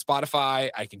the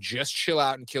Spotify. I can just chill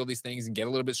out and kill these things and get a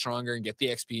little bit stronger and get the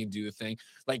XP and do the thing.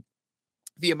 Like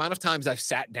the amount of times I've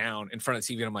sat down in front of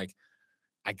the TV and I'm like,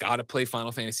 I got to play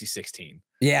Final Fantasy 16.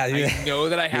 Yeah. I know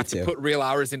that I have to put real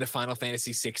hours into Final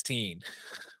Fantasy 16,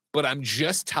 but I'm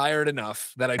just tired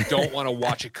enough that I don't want to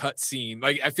watch a cutscene.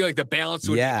 Like, I feel like the balance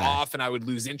would be off and I would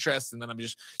lose interest. And then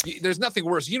there's nothing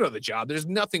worse. You know the job. There's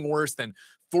nothing worse than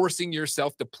forcing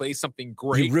yourself to play something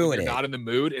great when you're not in the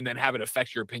mood and then have it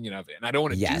affect your opinion of it. And I don't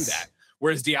want to do that.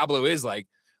 Whereas Diablo is like,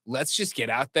 let's just get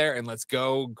out there and let's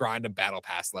go grind a battle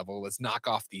pass level. Let's knock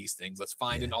off these things. Let's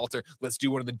find an altar. Let's do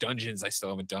one of the dungeons I still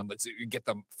haven't done. Let's get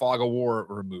the fog of war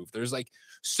removed. There's like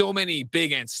so many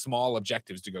big and small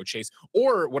objectives to go chase.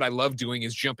 Or what I love doing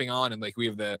is jumping on and like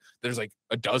there's like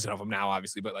a dozen of them now,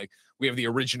 obviously, but like we have the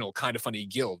original Kind of Funny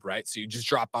guild, right? So you just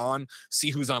drop on,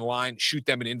 see who's online, shoot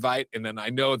them an invite. And then I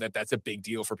know that that's a big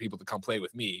deal for people to come play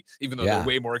with me, even though they're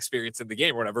way more experienced in the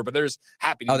game or whatever, but there's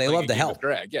happy to they love the help.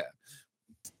 Greg. Yeah.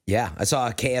 Yeah, I saw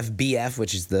KFBF,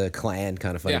 which is the clan,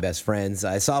 Kind of Funny Best Friends.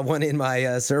 I saw one in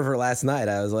my server last night.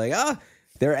 I was like,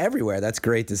 they're everywhere. That's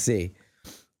great to see.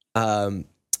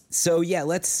 So yeah,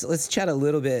 let's chat a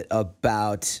little bit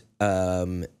about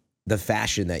the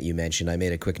fashion that you mentioned. I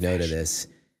made a quick note of this.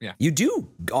 Yeah, you do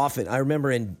often. I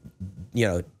remember in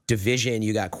Division,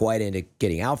 you got quite into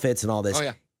getting outfits and all this. Oh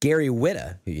yeah, Gary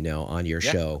Whitta, who on your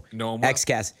show,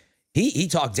 XCast. He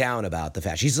talked down about the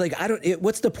fashion. He's like,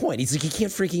 what's the point? He's like, you can't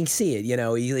freaking see it.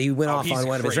 He went off on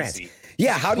one of his rants.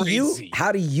 Yeah. How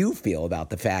do you feel about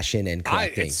the fashion and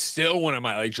collecting? It's still one of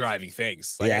my like driving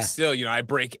things. Like I still, I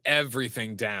break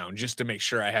everything down just to make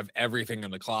sure I have everything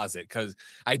in the closet. Cause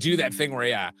I do that thing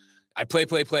where, I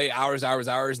play hours,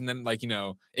 and then like,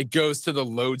 it goes to the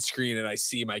load screen and I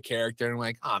see my character and I'm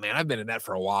like, oh man, I've been in that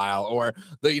for a while. Or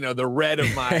the red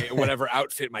of my whatever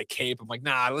outfit, my cape. I'm like,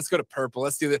 nah, let's go to purple.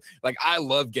 Let's do this. Like, I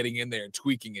love getting in there and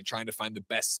tweaking and trying to find the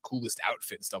best, coolest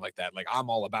outfit and stuff like that. Like, I'm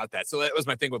all about that. So that was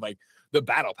my thing with like the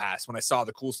battle pass. When I saw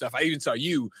the cool stuff, I even saw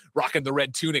you rocking the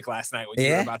red tunic last night when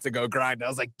you were about to go grind. I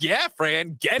was like, yeah,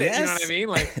 Fran, get it. Yes. You know what I mean?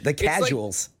 Like the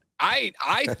casuals. Like,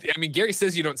 I mean, Gary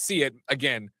says you don't see it.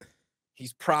 Again,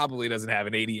 he's probably doesn't have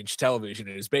an 80-inch television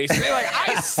in his basement. Like,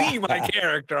 I see my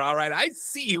character, all right. I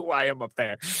see who I am up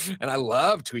there. And I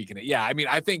love tweaking it. Yeah, I mean,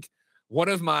 I think one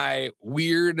of my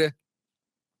weird,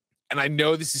 and I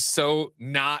know this is so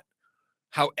not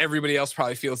how everybody else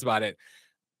probably feels about it.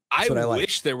 I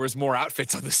wish there was more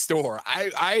outfits on the store.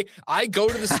 I go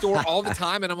to the store all the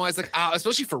time, and I'm always like,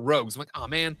 especially for rogues. I'm like, oh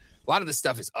man, a lot of this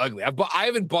stuff is ugly. I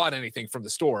haven't bought anything from the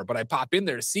store, but I pop in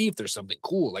there to see if there's something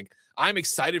cool. Like, I'm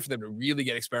excited for them to really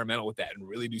get experimental with that and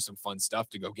really do some fun stuff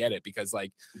to go get it. Because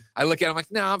like, I look at it, I'm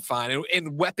like, no, I'm fine.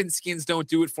 And weapon skins don't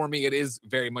do it for me. It is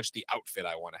very much the outfit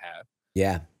I want to have.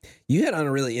 Yeah. You hit on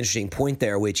a really interesting point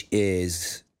there, which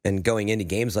is, and going into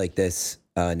games like this,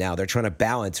 now they're trying to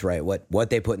balance, right, what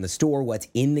they put in the store, what's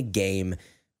in the game.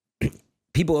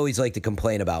 People always like to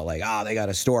complain about like, they got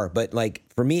a store. But like,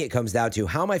 for me, it comes down to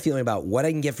how am I feeling about what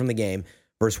I can get from the game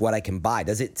versus what I can buy?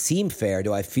 Does it seem fair?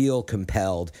 Do I feel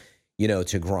compelled,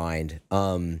 to grind?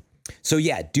 So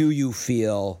yeah, do you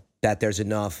feel that there's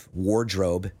enough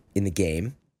wardrobe in the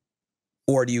game?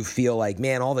 Or do you feel like,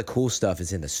 man, all the cool stuff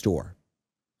is in the store?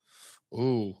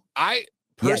 Ooh,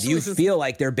 do you feel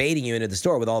like they're baiting you into the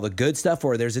store with all the good stuff,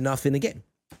 or there's enough in the game?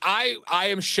 I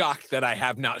am shocked that I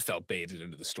have not felt baited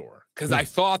into the store, because I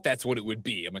thought that's what it would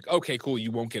be. I'm like, okay, cool.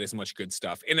 You won't get as much good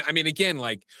stuff. And I mean, again,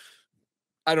 like,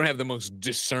 I don't have the most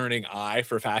discerning eye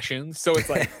for fashion. So it's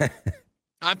like,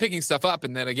 I'm picking stuff up.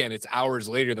 And then again, it's hours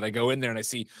later that I go in there and I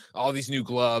see all these new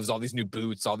gloves, all these new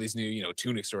boots, all these new,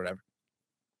 tunics or whatever.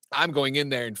 I'm going in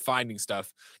there and finding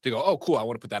stuff to go, oh, cool, I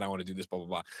want to put that, I want to do this, blah,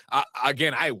 blah, blah.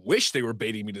 Again, I wish they were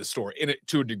baiting me to the store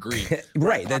to a degree.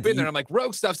 Right. I pop in there and I'm like,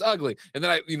 rogue stuff's ugly. And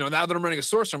then now that I'm running a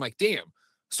sorcerer, I'm like, damn,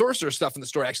 sorcerer stuff in the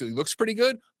store actually looks pretty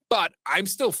good, but I'm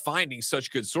still finding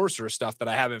such good sorcerer stuff that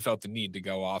I haven't felt the need to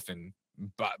go off and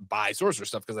buy sorcerer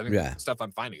stuff, because I think the stuff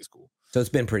I'm finding is cool. So it's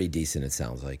been pretty decent, it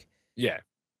sounds like. Yeah.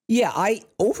 Yeah,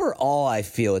 overall, I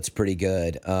feel it's pretty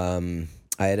good.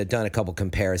 I had done a couple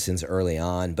comparisons early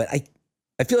on, but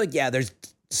I feel like, there's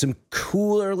some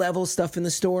cooler level stuff in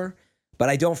the store, but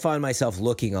I don't find myself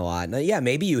looking a lot. Now,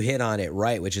 maybe you hit on it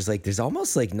right, which is like there's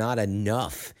almost like not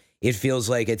enough. It feels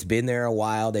like it's been there a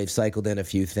while. They've cycled in a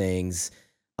few things,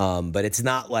 but it's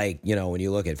not like, when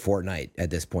you look at Fortnite at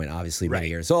this point, obviously many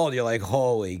years old, you're like,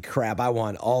 holy crap, I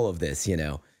want all of this,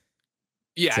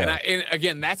 Yeah, so. And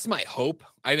again, that's my hope.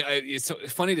 It's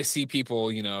funny to see people,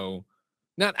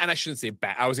 and I shouldn't say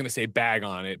I was going to say bag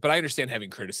on it, but I understand having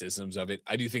criticisms of it.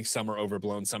 I do think some are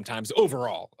overblown sometimes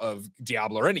overall of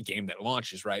Diablo or any game that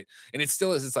launches, right? And it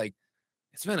still is. It's like,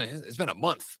 it's been a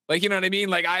month. Like, you know what I mean?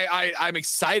 Like, I'm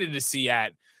excited to see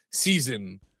at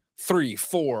season 3,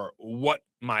 4, what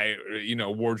my,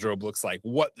 wardrobe looks like,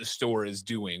 what the store is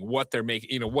doing, what they're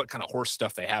making, what kind of horse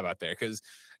stuff they have out there. Because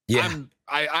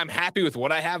I'm happy with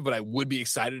what I have, but I would be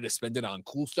excited to spend it on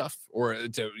cool stuff or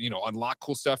to, unlock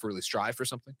cool stuff or really strive for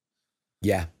something.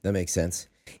 Yeah, that makes sense.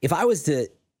 If I was to,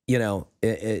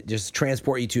 just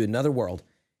transport you to another world,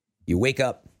 you wake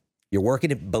up, you're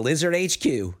working at Blizzard HQ,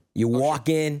 you walk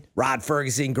in, Rod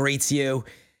Ferguson greets you,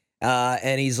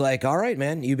 and he's like, all right,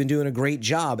 man, you've been doing a great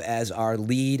job as our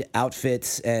lead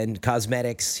outfits and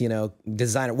cosmetics,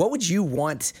 designer. What would you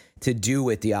want to do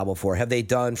with Diablo 4? Have they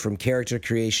done from character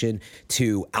creation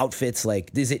to outfits?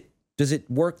 Like, does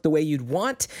it work the way you'd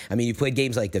want? I mean, you played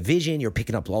games like Division, you're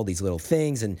picking up all these little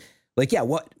things, and like,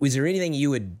 what was there anything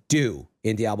you would do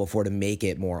in Diablo 4 to make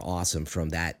it more awesome from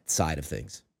that side of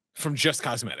things? From just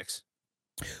cosmetics?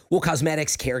 Well,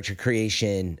 cosmetics, character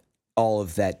creation, all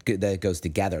of that goes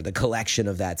together. The collection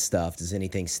of that stuff. Does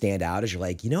anything stand out as you're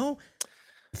like, I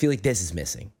feel like this is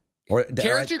missing? Or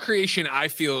character creation, I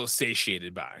feel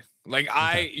satiated by. Like,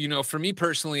 for me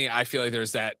personally, I feel like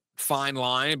there's that fine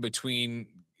line between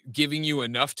giving you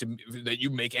enough that you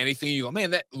make anything, you go,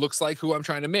 man, that looks like who I'm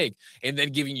trying to make, and then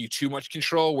giving you too much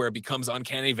control where it becomes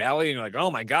uncanny valley, and you're like, oh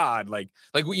my god, like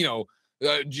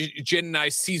Jen and I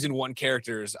season 1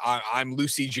 characters. I'm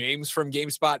Lucy James from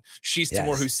GameSpot. She's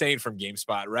Timur Hussein from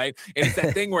GameSpot, right? And it's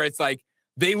that thing where it's like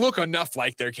they look enough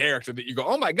like their character that you go,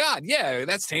 oh my God, yeah,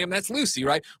 that's Tam, that's Lucy,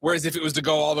 right? Whereas if it was to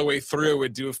go all the way through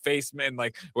and do a face man,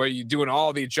 like where you're doing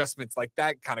all the adjustments like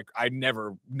that kind of, I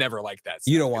never like that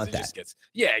stuff. You don't want it that. Just gets,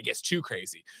 it gets too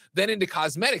crazy. Then into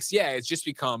cosmetics, it just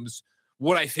becomes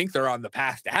what I think they're on the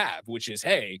path to have, which is,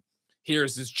 hey,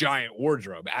 here's this giant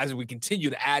wardrobe. As we continue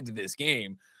to add to this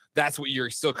game, that's what you're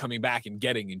still coming back and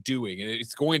getting and doing. And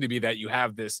it's going to be that you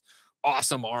have this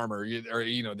awesome armor or,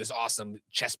 this awesome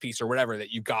chest piece or whatever that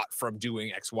you got from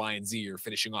doing X, Y, and Z or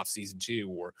finishing off season 2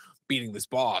 or beating this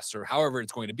boss or however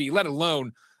it's going to be, let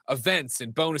alone events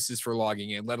and bonuses for logging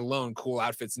in, let alone cool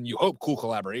outfits. And you hope cool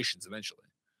collaborations eventually.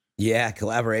 Yeah,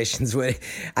 collaborations.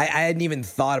 I hadn't even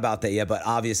thought about that yet, but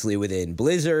obviously within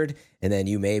Blizzard, and then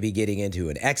you may be getting into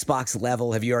an Xbox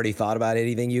level. Have you already thought about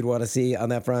anything you'd want to see on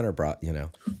that front, or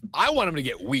I want them to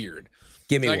get weird.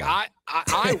 Give me one.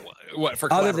 I what for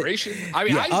collaboration?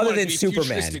 Other than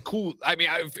Superman, cool. I mean,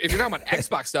 if you're talking about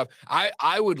Xbox stuff,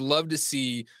 I would love to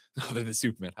see. Other than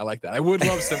Superman, I like that. I would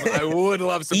love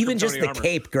some. Even just the armor.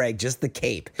 cape, Greg. Just the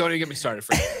cape. Don't even get me started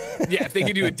for that. Yeah, if they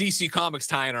could do a DC Comics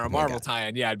tie-in or a Marvel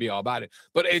tie-in, I'd be all about it.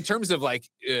 But in terms of like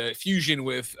fusion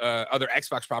with other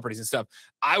Xbox properties and stuff,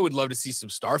 I would love to see some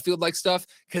Starfield-like stuff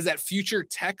because that future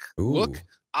tech look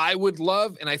I would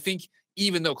love, and I think.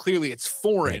 Even though clearly it's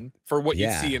foreign for what you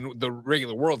see in the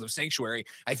regular world of Sanctuary,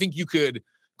 I think you could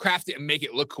craft it and make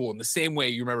it look cool in the same way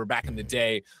you remember back in the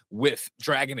day with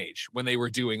Dragon Age when they were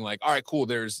doing like, all right, cool,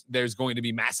 there's going to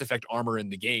be Mass Effect armor in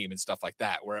the game and stuff like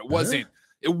that, where it wasn't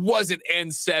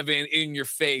N7 in your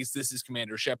face, this is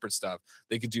Commander Shepard stuff.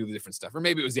 They could do the different stuff. Or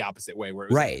maybe it was the opposite way where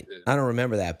it was right. I don't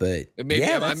remember that, but maybe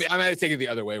I might have taken it the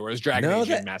other way where it was Dragon Age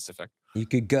and Mass Effect. You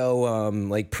could go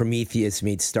like Prometheus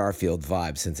meets Starfield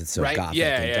vibe since it's so gothic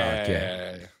and dark.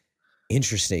 Yeah.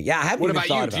 Interesting. Yeah, I haven't even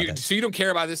thought about that. So you don't care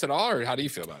about this at all, or how do you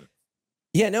feel about it?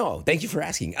 Yeah, no. Thank you for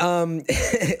asking.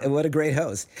 What a great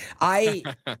host. I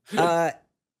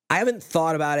haven't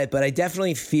thought about it, but I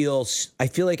definitely feel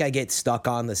like I get stuck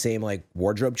on the same like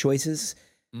wardrobe choices.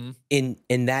 In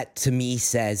that to me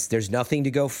says there's nothing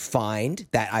to go find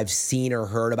that I've seen or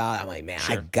heard about. I'm like, man,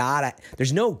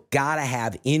 there's no gotta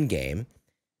have in game,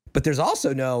 but there's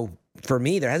also no, for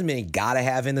me, there hasn't been any gotta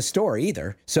have in the store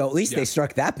either. So at least they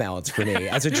struck that balance for me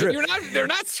as a trip. They're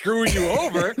not screwing you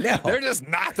over. No. They're just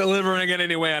not delivering in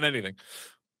any way on anything.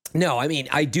 No, I mean,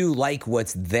 I do like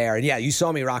what's there. And yeah, you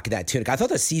saw me rocking that tunic. I thought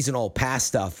the seasonal pass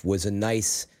stuff was a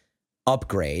nice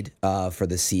upgrade for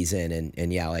the season.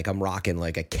 And yeah, like I'm rocking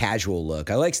like a casual look.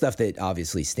 I like stuff that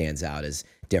obviously stands out as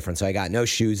different. So I got no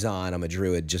shoes on. I'm a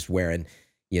druid just wearing,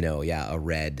 a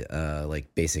red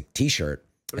like basic t-shirt.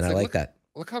 And I like that.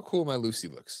 Look how cool my Lucy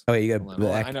looks. Oh, you got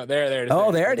black. I know. There it is.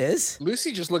 Oh, there it is.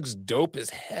 Lucy just looks dope as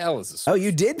hell as a Swift. Oh,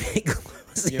 you did make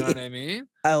Lucy. You know what I mean?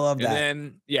 I love that.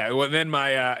 And then, then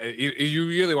my, you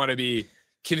really want to be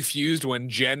confused when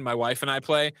Jen, my wife, and I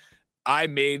play. I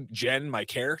made Jen my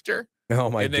character. Oh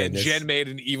my goodness. And then Jen made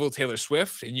an evil Taylor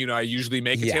Swift, and I usually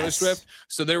make a Taylor Swift.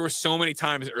 So there were so many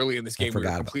times early in this game we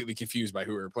were completely confused by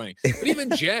who we were playing. But even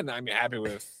Jen, I'm happy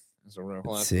with. So we're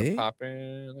gonna see. Pop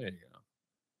in. There you go.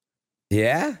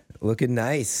 Yeah, looking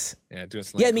nice. Yeah, doing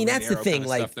some, yeah. I mean, that's the thing.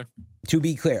 Like, to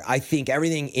be clear, I think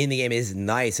everything in the game is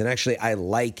nice, and actually, I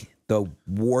like the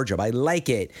wardrobe. I like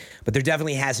it, but there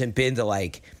definitely hasn't been to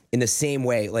like in the same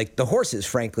way. Like the horses,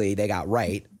 frankly, they got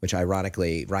right. Which,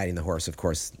 ironically, riding the horse, of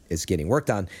course, is getting worked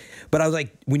on. But I was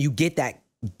like, when you get that,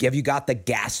 have you got the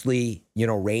ghastly,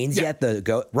 reins yet?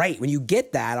 When you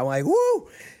get that, I'm like, woo.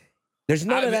 There's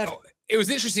none of that. It was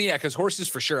interesting, because horses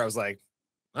for sure. I was like,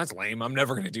 that's lame. I'm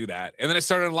never going to do that. And then I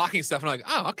started unlocking stuff, and I'm like,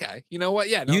 oh, okay. You know what?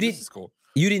 Yeah, no, this is cool.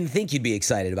 You didn't think you'd be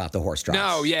excited about the horse drops?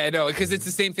 No, because it's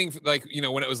the same thing. Like,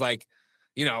 when it was like,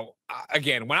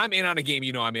 again, when I'm in on a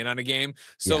game, I'm in on a game.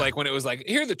 So like when it was like,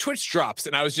 here are the Twitch drops,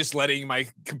 and I was just letting my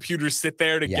computer sit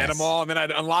there to get them all, and then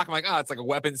I'd unlock. I'm like, oh, it's like a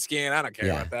weapon skin. I don't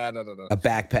care about that. A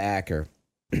backpack or.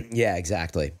 Yeah,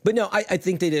 exactly. But no, I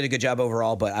think they did a good job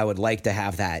overall, but I would like to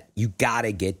have that. You got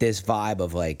to get this vibe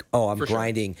of like, oh, I'm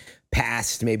grinding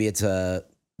past, maybe it's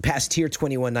past tier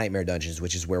 21 Nightmare Dungeons,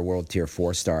 which is where World Tier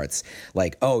 4 starts.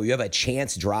 Like, oh, you have a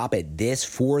chance drop at this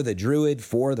for the Druid,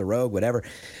 for the Rogue, whatever.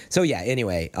 So yeah,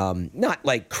 anyway, not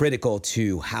like critical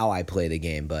to how I play the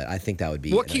game, but I think that would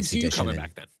be what keeps you coming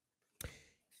back then?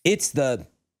 It's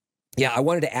I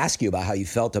wanted to ask you about how you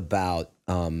felt about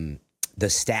the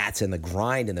stats and the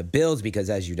grind and the builds, because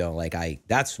as you know, like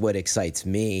that's what excites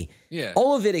me. Yeah.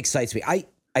 All of it excites me.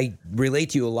 I relate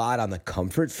to you a lot on the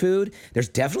comfort food. There's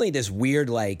definitely this weird,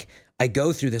 like, I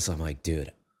go through this, I'm like, dude,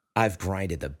 I've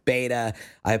grinded the beta.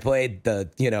 I played the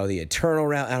Eternal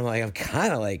round. And I'm like, I'm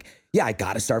kind of like, yeah, I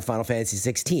got to start Final Fantasy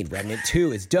 16. Remnant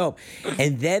 2 is dope.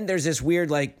 And then there's this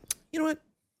weird, like, you know what?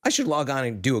 I should log on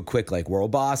and do a quick, like,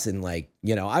 world boss. And, like,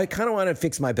 you know, I kind of want to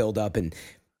fix my build up and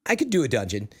I could do a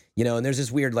dungeon, you know, and there's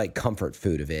this weird, like, comfort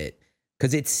food of it.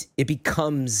 Because it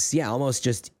becomes, yeah, almost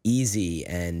just easy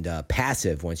and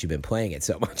passive once you've been playing it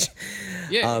so much.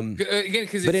 Yeah, again,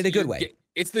 because but in a good way.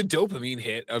 It's the dopamine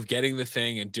hit of getting the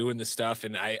thing and doing the stuff.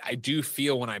 And I do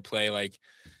feel when I play, like,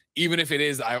 even if it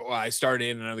is, I start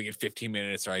in and I only get 15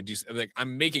 minutes, or I do, like,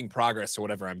 I'm making progress to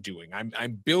whatever I'm doing.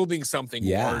 I'm building something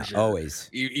larger.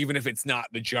 Always. Even if it's not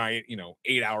the giant,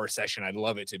 8-hour session I'd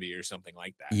love it to be or something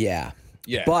like that. Yeah.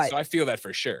 Yeah. But so I feel that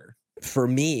for sure. For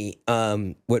me,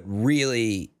 what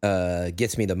really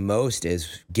gets me the most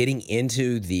is getting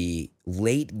into the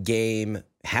late game,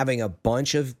 having a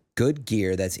bunch of good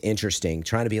gear that's interesting,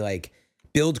 trying to be like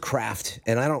build craft.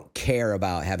 And I don't care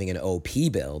about having an OP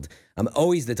build. I'm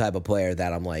always the type of player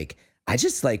that I'm like, I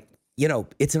just like,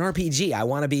 it's an RPG. I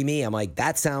want to be me. I'm like,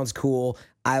 that sounds cool.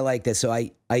 I like this. So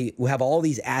I have all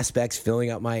these aspects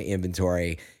filling up my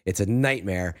inventory. It's a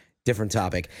nightmare. Different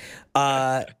topic.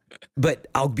 But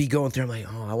I'll be going through, I'm like,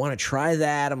 oh, I want to try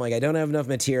that. I'm like, I don't have enough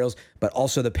materials, but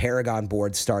also the Paragon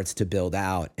board starts to build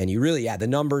out. And you really, the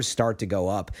numbers start to go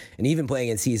up. And even playing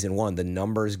in season 1, the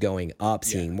numbers going up,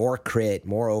 seeing more crit,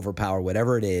 more overpower,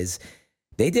 whatever it is.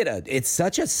 It's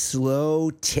such a slow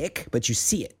tick, but you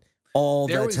see it all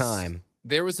the time.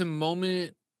 There was a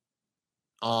moment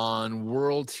on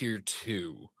World Tier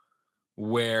 2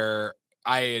 where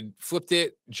I had flipped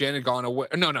it. Jen had gone away.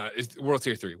 No, it's World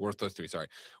Tier 3. World Tier 3, sorry.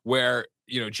 Where,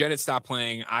 Jen had stopped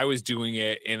playing. I was doing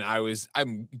it, and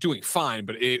I'm doing fine,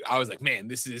 but I was like, man,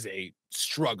 this is a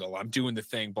struggle. I'm doing the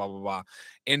thing, blah, blah, blah.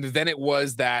 And then it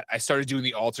was that I started doing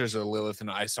the altars of Lilith, and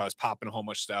I was popping a whole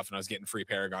bunch of stuff, and I was getting free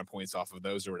Paragon points off of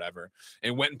those or whatever,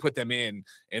 and went and put them in,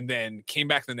 and then came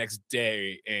back the next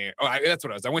day, and that's what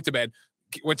it was. I went to bed,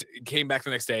 came back the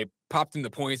next day, popped in the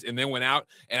points, and then went out,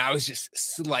 and I was just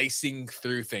slicing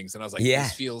through things, and I was like,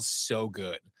 this feels so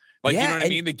good. Like, you know what I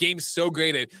mean? The game's so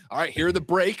great at, all right, here are the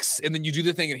brakes, and then you do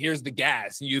the thing, and here's the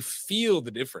gas, and you feel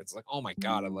the difference. Like, oh my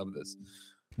God, I love this.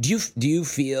 Do you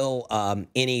feel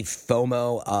any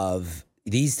FOMO of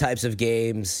these types of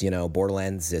games,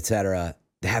 Borderlands, etc.,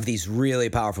 have these really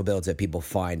powerful builds that people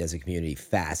find as a community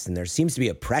fast, and there seems to be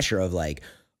a pressure of like,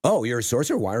 oh, you're a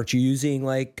sorcerer, why aren't you using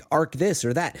like arc this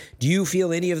or that? Do you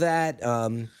feel any of that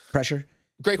pressure?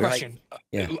 Great question.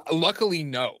 Luckily,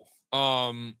 no.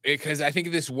 Because I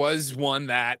think this was one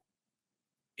that,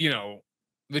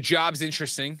 the job's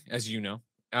interesting, as you know.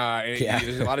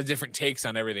 There's a lot of different takes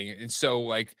on everything. And so,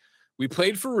 like, we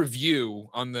played for review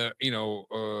on the,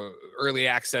 early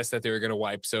access that they were going to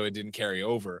wipe, so it didn't carry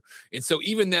over. And so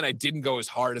even then, I didn't go as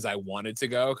hard as I wanted to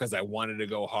go, because I wanted to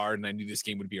go hard, and I knew this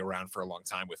game would be around for a long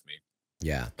time with me.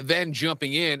 Yeah. Then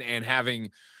jumping in and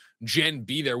having Jen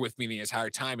be there with me the entire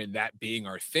time, and that being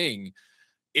our thing,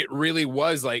 it really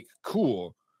was like,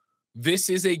 cool. This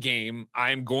is a game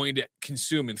I'm going to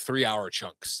consume in 3-hour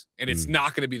chunks. And it's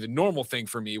not going to be the normal thing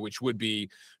for me, which would be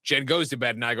Jen goes to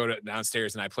bed and I go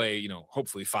downstairs and I play,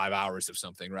 hopefully 5 hours of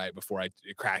something, right? Before I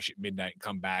crash at midnight and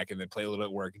come back and then play a little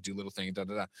bit of work and do little things.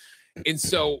 And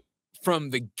so from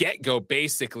the get-go,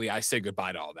 basically, I said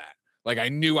goodbye to all that. Like, I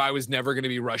knew I was never going to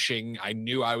be rushing. I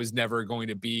knew I was never going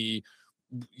to be,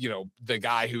 the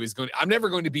guy who is I'm never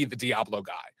going to be the Diablo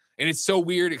guy. And it's so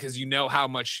weird because how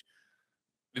much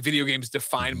the video games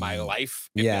define my life.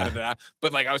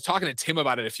 But like, I was talking to Tim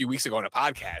about it a few weeks ago on a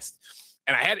podcast,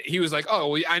 and he was like, oh,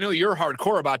 well, I know you're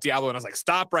hardcore about Diablo. And I was like,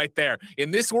 stop right there. In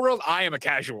this world, I am a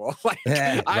casual.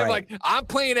 I'm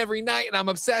playing every night and I'm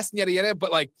obsessed and yada, yada.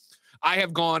 But like, I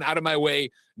have gone out of my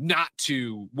way not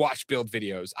to watch build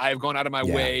videos. I have gone out of my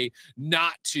way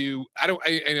not to, I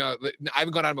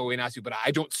haven't gone out of my way not to, but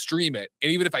I don't stream it.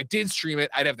 And even if I did stream it,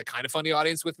 I'd have the kind of funny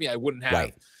audience with me. I wouldn't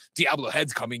have Diablo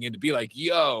heads coming in to be like,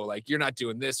 yo, like, you're not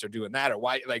doing this or doing that or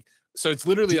why, like, so it's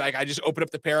literally like, I just open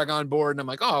up the Paragon board and I'm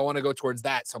like, oh, I want to go towards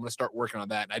that. So I'm going to start working on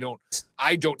that. And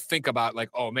I don't think about like,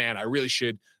 oh man, I really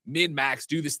should min-max,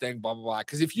 do this thing, blah, blah, blah.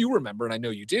 Cause if you remember, and I know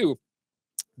you do,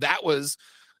 that was,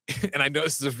 and I know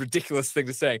this is a ridiculous thing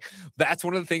to say, that's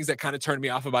one of the things that kind of turned me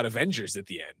off about Avengers at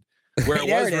the end.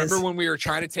 Where remember when we were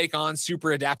trying to take on Super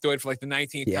Adaptoid for like the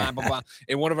 19th time, blah, blah,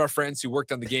 and one of our friends who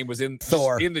worked on the game was in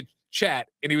the chat,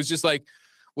 and he was just like,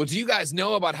 well, do you guys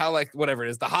know about how, like, whatever it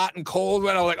is, the hot and cold?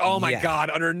 And I'm like, oh my God,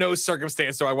 under no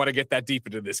circumstance do I want to get that deep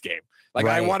into this game. Like,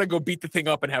 I want to go beat the thing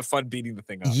up and have fun beating the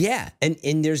thing up. Yeah.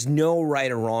 And there's no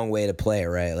right or wrong way to play it,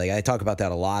 right? Like, I talk about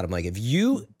that a lot. I'm like,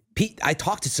 I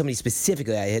talked to somebody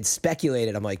specifically. I had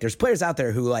speculated. I'm like, there's players out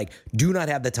there who like do not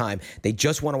have the time. They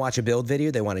just want to watch a build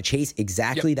video. They want to chase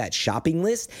exactly that shopping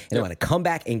list, and they want to come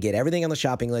back and get everything on the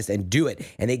shopping list and do it.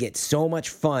 And they get so much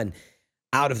fun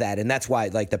out of that. And that's why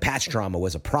like the patch drama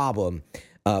was a problem,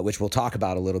 which we'll talk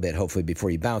about a little bit, hopefully, before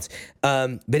you bounce.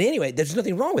 But anyway, there's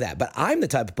nothing wrong with that. But I'm the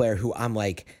type of player who I'm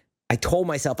like, I told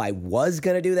myself I was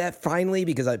going to do that finally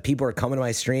because people are coming to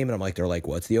my stream and I'm like, they're like,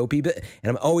 what's the OP bit? And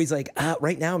I'm always like,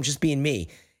 right now I'm just being me.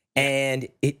 And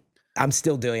I'm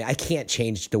still doing it. I can't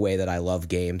change the way that I love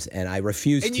games, and I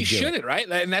refuse to do it. And you shouldn't, right?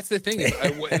 And that's the thing.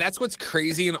 And that's what's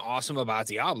crazy and awesome about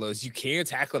Diablo is you can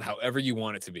tackle it however you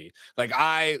want it to be. Like,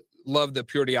 I love the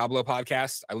Pure Diablo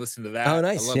podcast. I listen to that. Oh,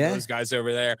 nice. I love those guys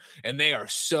over there, and they are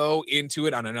so into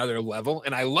it on another level,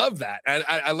 and I love that.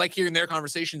 I like hearing their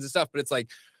conversations and stuff, but it's like,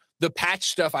 the patch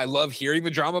stuff, I love hearing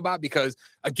the drama about because,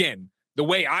 again, the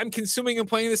way I'm consuming and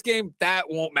playing this game, that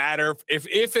won't matter.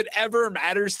 If it ever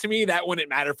matters to me, that wouldn't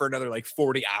matter for another like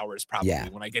 40 hours probably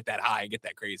when I get that high and get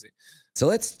that crazy. So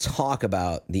let's talk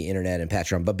about the internet and patch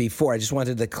drama. But before, I just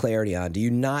wanted the clarity on, do you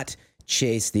not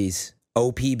chase these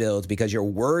OP builds because you're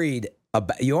worried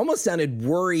about, you almost sounded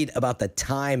worried about the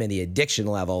time and the addiction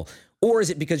level, or is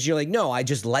it because you're like, no, I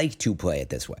just like to play it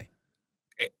this way?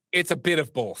 It's a bit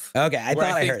of both. Okay, I thought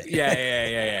I heard it.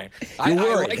 Yeah. I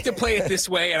like to play it this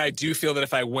way, and I do feel that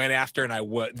if I went after and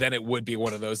then it would be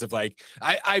one of those of like,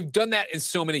 I've done that in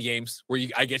so many games where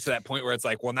I get to that point where it's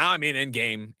like, well, now I'm in end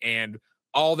game, and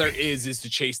all there is to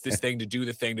chase this thing, to do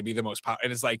the thing, to be the most powerful.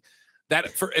 And it's like,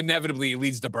 that inevitably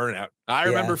leads to burnout. I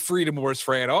remember Freedom Wars,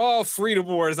 Fran. Oh, Freedom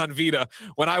Wars on Vita,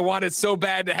 when I wanted so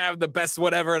bad to have the best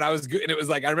whatever, and I was good. And it was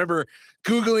like, I remember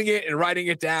Googling it and writing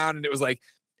it down, and it was like,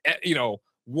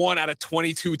 1 out of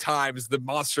 22 times the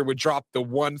monster would drop the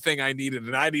one thing I needed,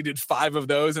 and I needed 5 of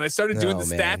those. And I started doing the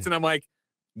stats, and I'm like,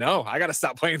 no, I got to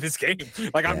stop playing this game.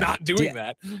 Like, I'm not doing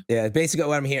that. Yeah, basically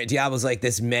what I'm hearing, Diablo's like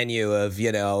this menu of,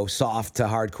 soft to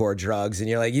hardcore drugs, and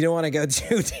you're like, you don't want to go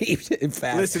too deep and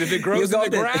fast. Listen, if it grows in the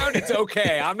ground, it's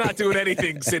okay. I'm not doing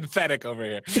anything synthetic over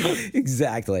here.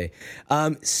 Exactly.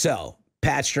 So,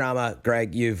 patch drama,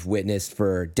 Greg, you've witnessed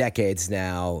for decades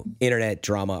now, internet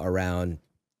drama around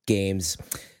games.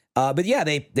 But yeah,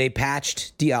 they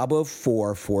patched Diablo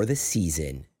 4 for the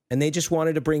season, and they just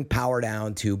wanted to bring power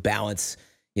down to balance,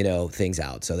 things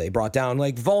out. So they brought down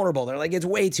like vulnerable. They're like, it's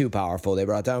way too powerful. They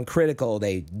brought down critical.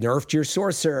 They nerfed your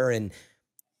sorcerer, and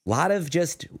a lot of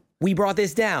just, we brought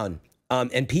this down.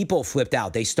 And people flipped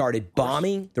out. They started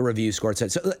bombing the review score.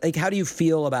 So like, how do you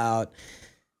feel about,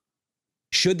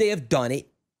 should they have done it?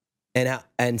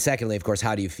 And secondly, of course,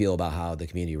 how do you feel about how the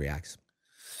community reacts?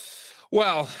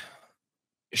 Well,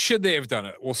 should they have done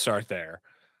it? We'll start there.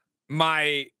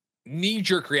 My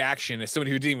knee-jerk reaction as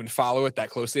somebody who didn't even follow it that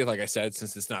closely, like I said,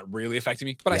 since it's not really affecting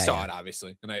me, but I saw it,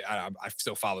 obviously, and I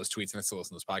still follow his tweets and I still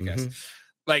listen to his podcast.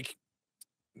 Like,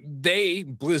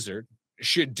 Blizzard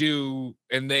should do,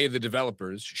 and the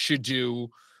developers should do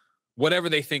whatever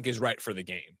they think is right for the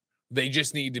game. They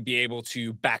just need to be able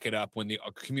to back it up when the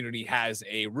community has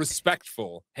a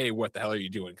respectful, hey, what the hell are you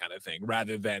doing kind of thing,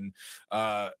 rather than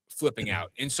flipping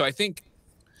out. And so I think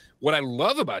what I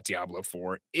love about Diablo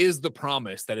 4 is the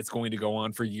promise that it's going to go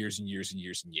on for years and years and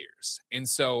years and years. And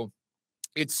so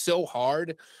it's so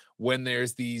hard when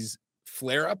there's these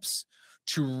flare-ups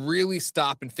to really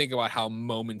stop and think about how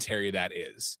momentary that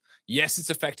is. Yes, it's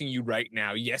affecting you right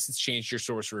now. Yes, it's changed your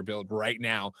sorcerer build right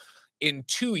now. In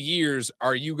 2 years,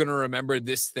 are you going to remember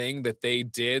this thing that they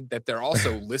did that they're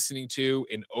also listening to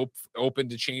and open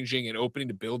to changing and opening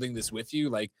to building this with you?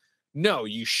 Like, no,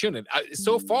 you shouldn't.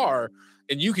 So far,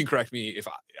 and you can correct me if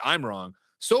I'm wrong,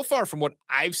 so far from what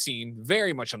I've seen,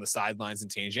 very much on the sidelines and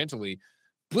tangentially,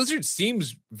 Blizzard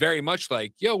seems very much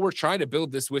like, yo, we're trying to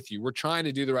build this with you. We're trying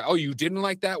to do the right. Oh, you didn't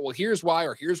like that? Well, here's why,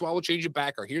 or here's why we'll change it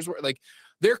back, or here's where, like,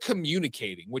 they're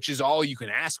communicating, which is all you can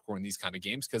ask for in these kind of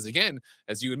games. Because again,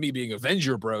 as you and me being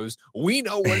Avenger bros, we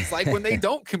know what it's like when they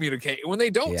don't communicate, when they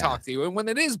don't talk to you, and when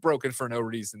it is broken for no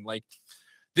reason. Like,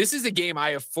 this is a game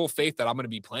I have full faith that I'm going to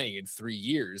be playing in 3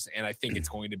 years, and I think it's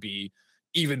going to be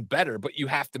even better. But you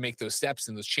have to make those steps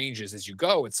and those changes as you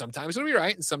go, and sometimes it'll be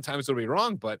right and sometimes it'll be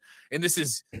wrong. But, and this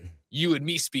is you and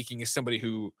me speaking as somebody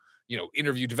who,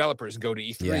 interview developers and go to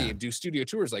E3 and do studio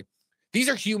tours. Like, these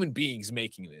are human beings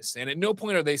making this, and at no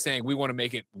point are they saying we want to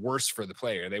make it worse for the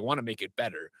player. They want to make it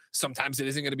better. Sometimes it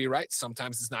isn't going to be right,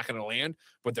 sometimes it's not going to land,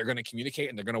 but they're going to communicate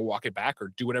and they're going to walk it back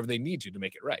or do whatever they need to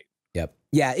make it right. Yep.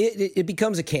 Yeah, it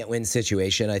becomes a can't-win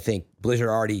situation. I think Blizzard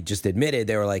already just admitted,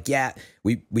 they were like, yeah,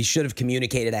 we should have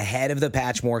communicated ahead of the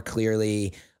patch more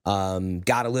clearly,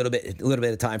 got a little bit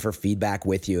of time for feedback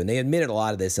with you. And they admitted a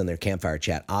lot of this in their campfire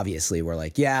chat. Obviously, we're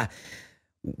like, yeah,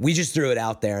 we just threw it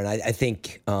out there. And I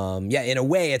think, in a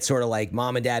way, it's sort of like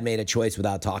mom and dad made a choice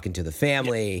without talking to the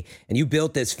family. And you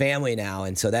built this family now.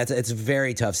 And so it's a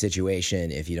very tough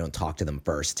situation if you don't talk to them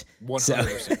first.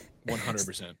 100%.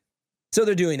 100%. So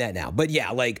they're doing that now. But yeah,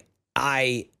 like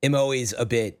I am always a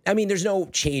bit, I mean, there's no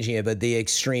changing it, but the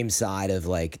extreme side of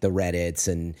like the Reddits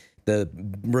and the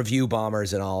review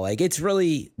bombers and all, like it's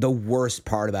really the worst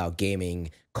part about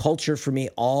gaming culture for me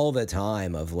all the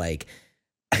time of like,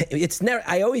 it's never,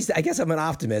 I guess I'm an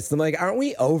optimist. I'm like, aren't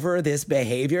we over this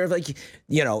behavior of like,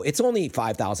 it's only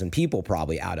 5,000 people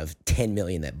probably out of 10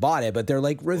 million that bought it, but they're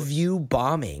like review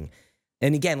bombing.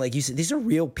 And again, like you said, these are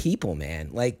real people, man.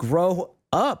 Like grow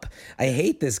up. I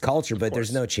hate this culture, but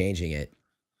there's no changing it.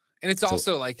 And it's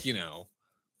also like,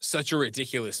 such a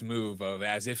ridiculous move of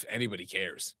as if anybody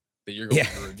cares that you're going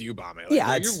to review bomb it.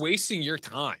 Like, you're wasting your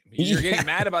time. You're getting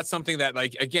mad about something that,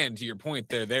 like, again, to your point,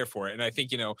 they're there for it. And I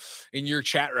think, in your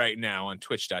chat right now on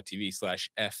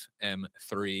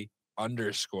twitch.tv/FM3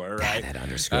 _ right? That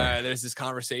underscore. There's this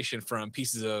conversation from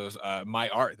pieces of my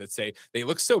art that say they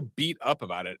look so beat up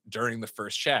about it during the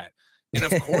first chat. And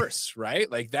of course,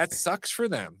 right? Like that sucks for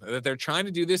them that they're trying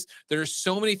to do this. There's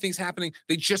so many things happening.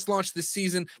 They just launched this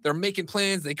season. They're making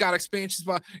plans. They got expansions,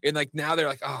 and like now they're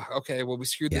like, oh, okay, well we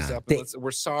screwed this up.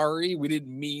 We're sorry. We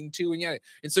didn't mean to.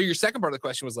 And so your second part of the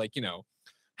question was like,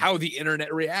 how the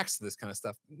internet reacts to this kind of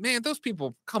stuff. Man, those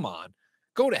people, come on,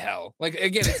 go to hell. Like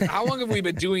again, how long have we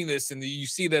been doing this? And you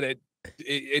see that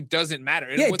it doesn't matter.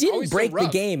 And it didn't break the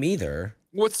game either.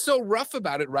 What's so rough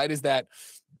about it, right, is that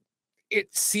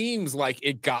it seems like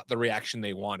it got the reaction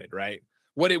they wanted, right?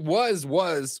 What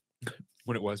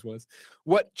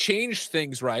changed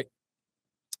things, right,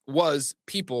 was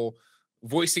people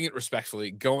voicing it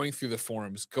respectfully, going through the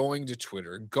forums, going to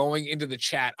Twitter, going into the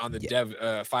chat on the dev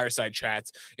fireside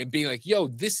chats and being like, yo,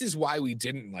 this is why we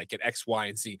didn't like it, X, Y,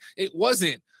 and Z. It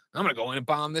wasn't, I'm going to go in and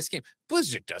bomb this game.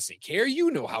 Blizzard doesn't care. You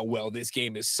know how well this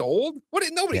game is sold.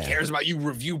 Nobody cares about you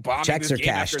review bombing Checks this game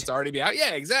cashed after it's already been out.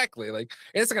 Yeah, exactly. Like,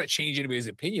 and it's not going to change anybody's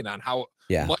opinion on how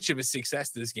much of a success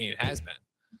this game has been.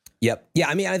 Yep. Yeah,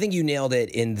 I mean, I think you nailed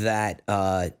it in that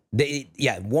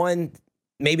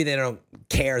maybe they don't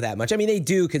care that much. I mean, they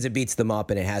do because it beats them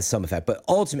up and it has some effect. But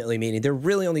ultimately, meaning they're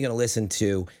really only going to listen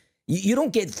to you.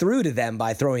 Don't get through to them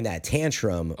by throwing that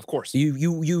tantrum. Of course.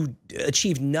 You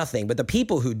achieve nothing. But the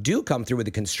people who do come through with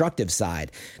the constructive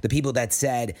side, the people that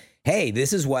said, hey,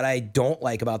 this is what I don't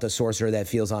like about the sorcerer that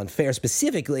feels unfair,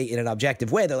 specifically in an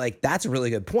objective way, they're like, that's a really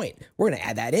good point. We're going to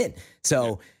add that in.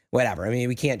 So whatever. I mean,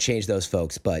 we can't change those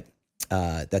folks, but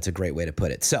that's a great way to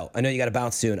put it. So I know you got to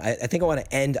bounce soon. I think I want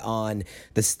to end on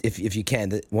this, if you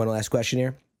can. One last question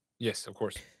here. Yes, of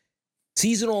course.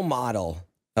 Seasonal model.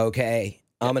 Okay.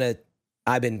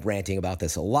 I've been ranting about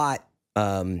this a lot.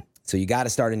 So you got to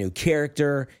start a new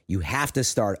character. You have to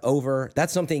start over.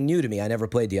 That's something new to me. I never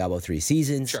played Diablo 3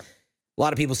 Seasons. Sure. A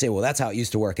lot of people say, well, that's how it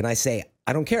used to work. And I say,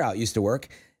 I don't care how it used to work.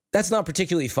 That's not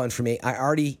particularly fun for me. I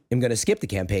already am going to skip the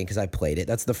campaign because I played it.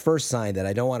 That's the first sign that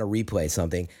I don't want to replay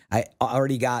something. I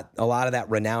already got a lot of that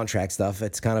renown track stuff.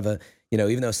 It's kind of a,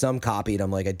 even though some copied,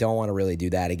 I'm like, I don't want to really do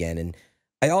that again. And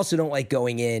I also don't like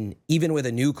going in, even with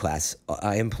a new class.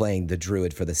 I am playing the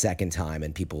Druid for the second time,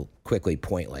 and people quickly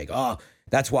point like, oh,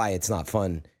 that's why it's not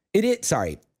fun.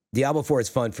 Diablo 4 is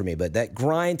fun for me, but that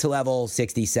grind to level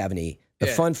 60, 70, the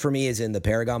fun for me is in the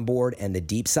Paragon board and the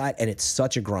deep side, and it's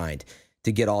such a grind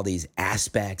to get all these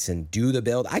aspects and do the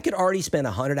build. I could already spend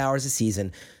 100 hours a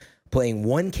season playing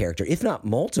one character, if not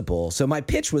multiple. So my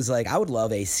pitch was like, I would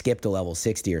love a skip to level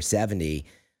 60 or 70.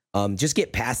 Just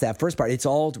get past that first part. It's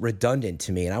all redundant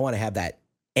to me, and I want to have that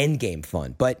end game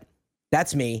fun. But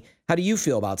that's me. How do you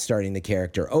feel about starting the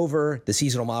character over, the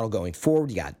seasonal model going forward?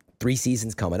 You got 3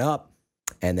 seasons coming up,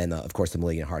 and then, of course, the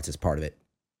Malignant Hearts is part of it.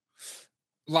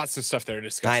 Lots of stuff there to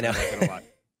discuss. I know. A lot.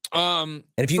 And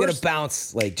if you're going to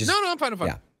bounce, like just... No, I'm fine.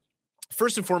 Yeah.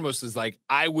 First and foremost is like,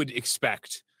 I would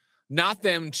expect not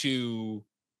them to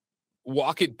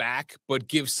walk it back, but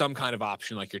give some kind of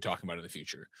option like you're talking about in the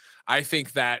future. I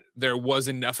think that there was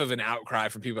enough of an outcry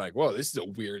from people like, whoa, this is a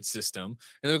weird system.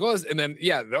 And this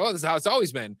is how it's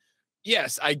always been.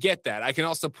 Yes, I get that. I can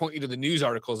also point you to the news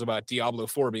articles about Diablo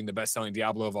 4 being the best-selling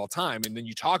Diablo of all time. And then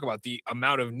you talk about the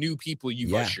amount of new people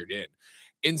you've ushered in.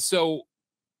 And so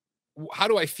how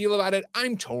do I feel about it?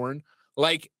 I'm torn.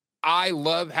 Like, I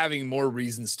love having more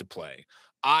reasons to play.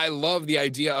 I love the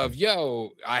idea of,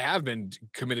 I have been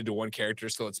committed to one character,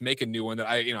 so let's make a new one that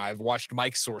I've watched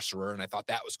Mike Sorcerer, and I thought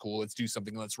that was cool. Let's do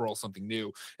something. Let's roll something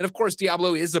new. And of course,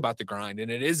 Diablo is about the grind,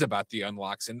 and it is about the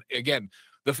unlocks. And again,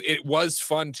 it was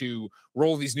fun to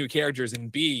roll these new characters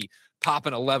and be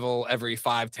popping a level every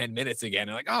 5-10 minutes again.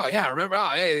 And like, oh yeah, remember, oh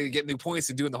hey, get new points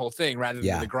and doing the whole thing rather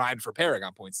than the grind for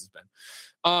Paragon points has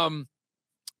been.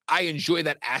 I enjoy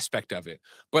that aspect of it,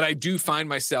 but I do find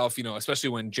myself, especially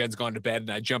when Jed's gone to bed and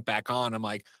I jump back on, I'm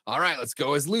like, all right, let's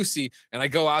go as Lucy. And I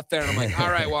go out there and I'm like, all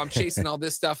right, well, I'm chasing all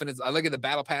this stuff. And I look at the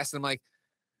battle pass and I'm like,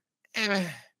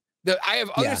 I have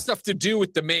other stuff to do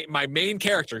with my main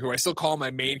character, who I still call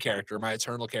my main character, my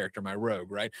eternal character, my rogue,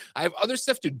 right? I have other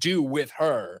stuff to do with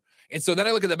her. And so then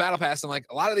I look at the battle pass, I'm like,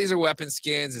 a lot of these are weapon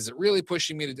skins. Is it really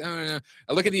pushing me to,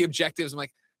 I look at the objectives. I'm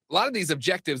like, a lot of these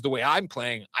objectives, the way I'm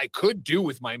playing, I could do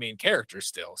with my main character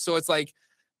still. So it's like,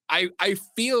 I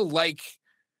feel like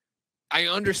I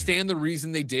understand the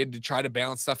reason they did to try to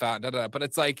balance stuff out, but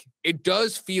it's like, it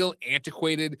does feel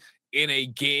antiquated in a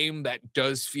game that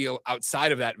does feel,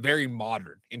 outside of that, very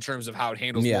modern in terms of how it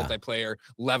handles multiplayer,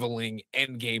 leveling,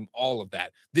 end game, all of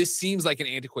that. This seems like an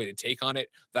antiquated take on it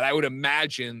that I would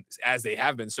imagine, as they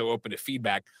have been so open to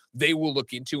feedback, they will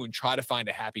look into and try to find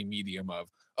a happy medium of,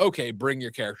 okay, bring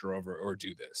your character over or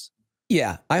do this.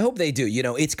 Yeah, I hope they do.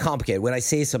 It's complicated. When I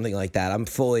say something like that, I'm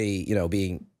fully,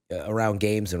 being around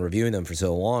games and reviewing them for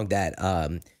so long that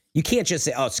you can't just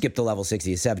say, oh, skip the level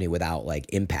 60 to 70 without like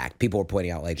impact. People are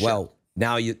pointing out like, well,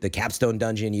 now the capstone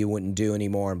dungeon you wouldn't do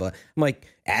anymore. But I'm like,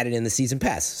 add it in the season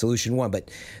pass, solution one.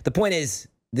 But the point is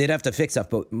they'd have to fix stuff.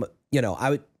 But,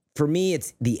 for me,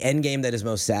 it's the end game that is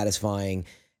most satisfying.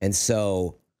 And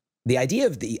so the idea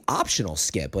of the optional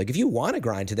skip, like if you want to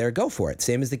grind to there, go for it.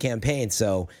 Same as the campaign.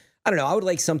 So I don't know. I would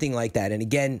like something like that. And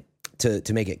again,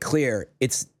 to make it clear,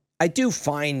 I do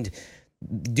find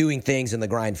doing things in the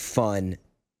grind fun,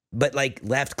 but like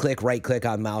left click, right click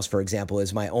on mouse, for example,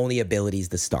 is my only abilities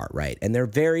to start, right? And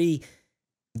there's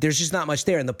just not much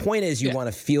there. And the point is you want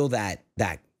to feel that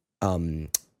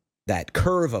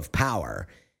curve of power.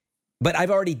 But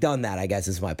I've already done that, I guess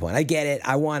is my point. I get it.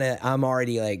 I'm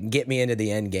already like, get me into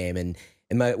the end game. And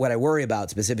what I worry about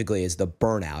specifically is the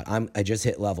burnout. I just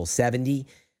hit level 70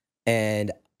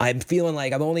 and I'm feeling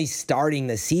like I'm only starting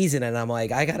the season and I'm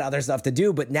like, I got other stuff to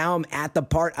do, but now I'm at the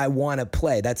part I want to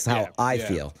play. That's how I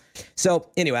feel. So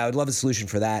anyway, I would love a solution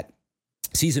for that.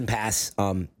 Season pass,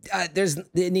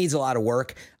 it needs a lot of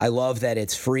work. I love that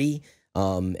it's free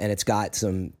and it's got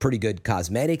some pretty good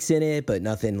cosmetics in it, but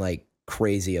nothing like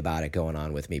crazy about it going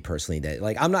on with me personally. That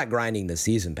like I'm not grinding the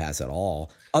season pass at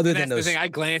all. Other than those, the thing, I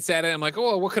glance at it, I'm like,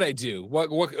 oh, what could I do? What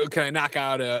can I knock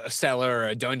out a cellar or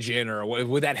a dungeon or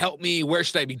would that help me? Where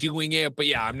should I be doing it? But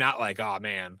yeah, I'm not like, oh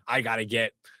man, I gotta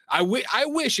get. I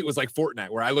wish it was like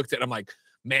Fortnite where I looked at, I'm like,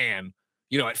 man,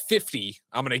 at 50,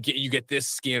 I'm gonna get this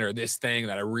skin or this thing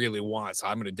that I really want. So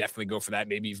I'm gonna definitely go for that.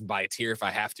 Maybe even buy a tier if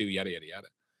I have to. Yada yada yada.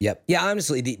 Yep. Yeah,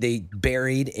 honestly, they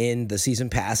buried in the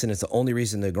season pass, and it's the only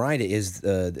reason to grind it is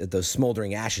the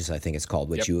smoldering ashes, I think it's called,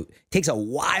 which takes a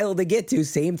while to get to.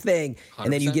 Same thing, 100%.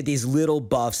 And then you get these little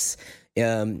buffs.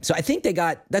 So I think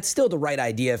that's still the right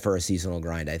idea for a seasonal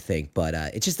grind, I think, but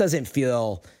it just doesn't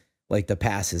feel like the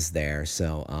pass is there.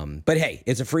 So, but hey,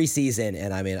 it's a free season,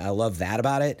 and I mean, I love that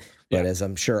about it. But as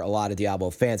I'm sure a lot of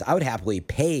Diablo fans, I would happily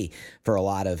pay for a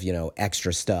lot of,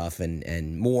 extra stuff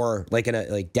and more like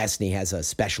Destiny has a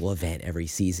special event every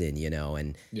season,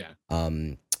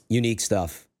 and unique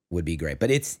stuff would be great.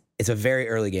 But it's a very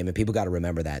early game and people got to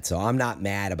remember that. So I'm not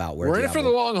mad about where we're in it for the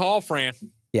long haul, Fran.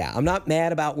 Yeah, I'm not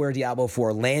mad about where Diablo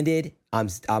 4 landed. I'm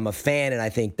a fan, and I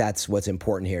think that's what's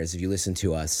important here is if you listen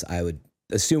to us, I would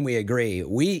assume we agree.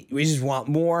 We just want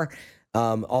more.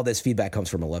 All this feedback comes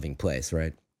from a loving place,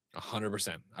 right?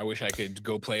 100%. I wish I could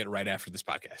go play it right after this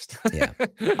podcast. Yeah.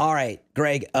 All right,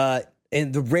 Greg.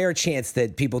 In the rare chance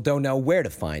that people don't know where to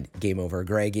find Game Over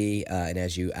Greggy, and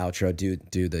as you outro,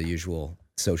 do the usual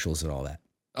socials and all that.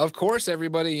 Of course,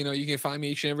 everybody, you can find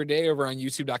me each and every day over on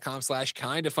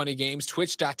youtube.com/kindafunnygames,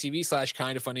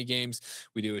 twitch.tv/kindafunnygames.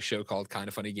 We do a show called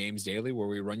Kinda Funny Games Daily where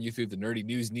we run you through the nerdy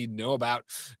news you need to know about.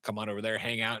 Come on over there,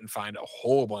 hang out, and find a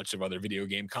whole bunch of other video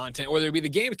game content, whether it be the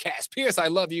Gamecast, P.S. I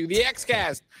Love You, the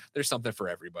Xcast. There's something for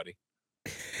everybody.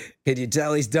 Can you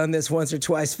tell he's done this once or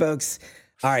twice, folks?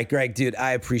 All right, Greg, dude,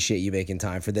 I appreciate you making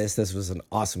time for this. This was an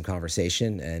awesome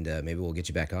conversation, and maybe we'll get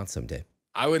you back on someday.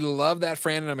 I would love that,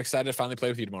 Fran, and I'm excited to finally play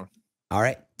with you tomorrow. All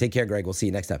right. Take care, Greg. We'll see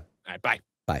you next time. All right. Bye.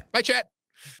 Bye. Bye, chat.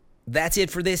 That's it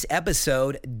for this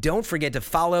episode. Don't forget to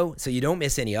follow so you don't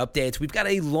miss any updates. We've got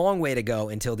a long way to go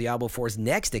until Diablo 4's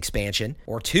next expansion,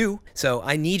 or 2, so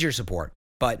I need your support.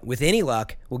 But with any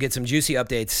luck, we'll get some juicy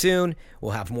updates soon.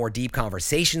 We'll have more deep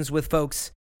conversations with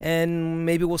folks, and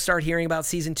maybe we'll start hearing about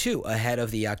Season 2 ahead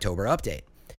of the October update.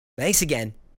 Thanks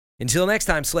again. Until next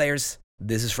time, Slayers.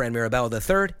 This is Fran Mirabella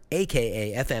III,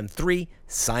 a.k.a. FM3,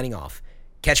 signing off.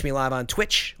 Catch me live on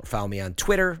Twitch, or follow me on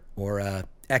Twitter, or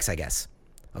X, I guess.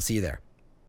 I'll see you there.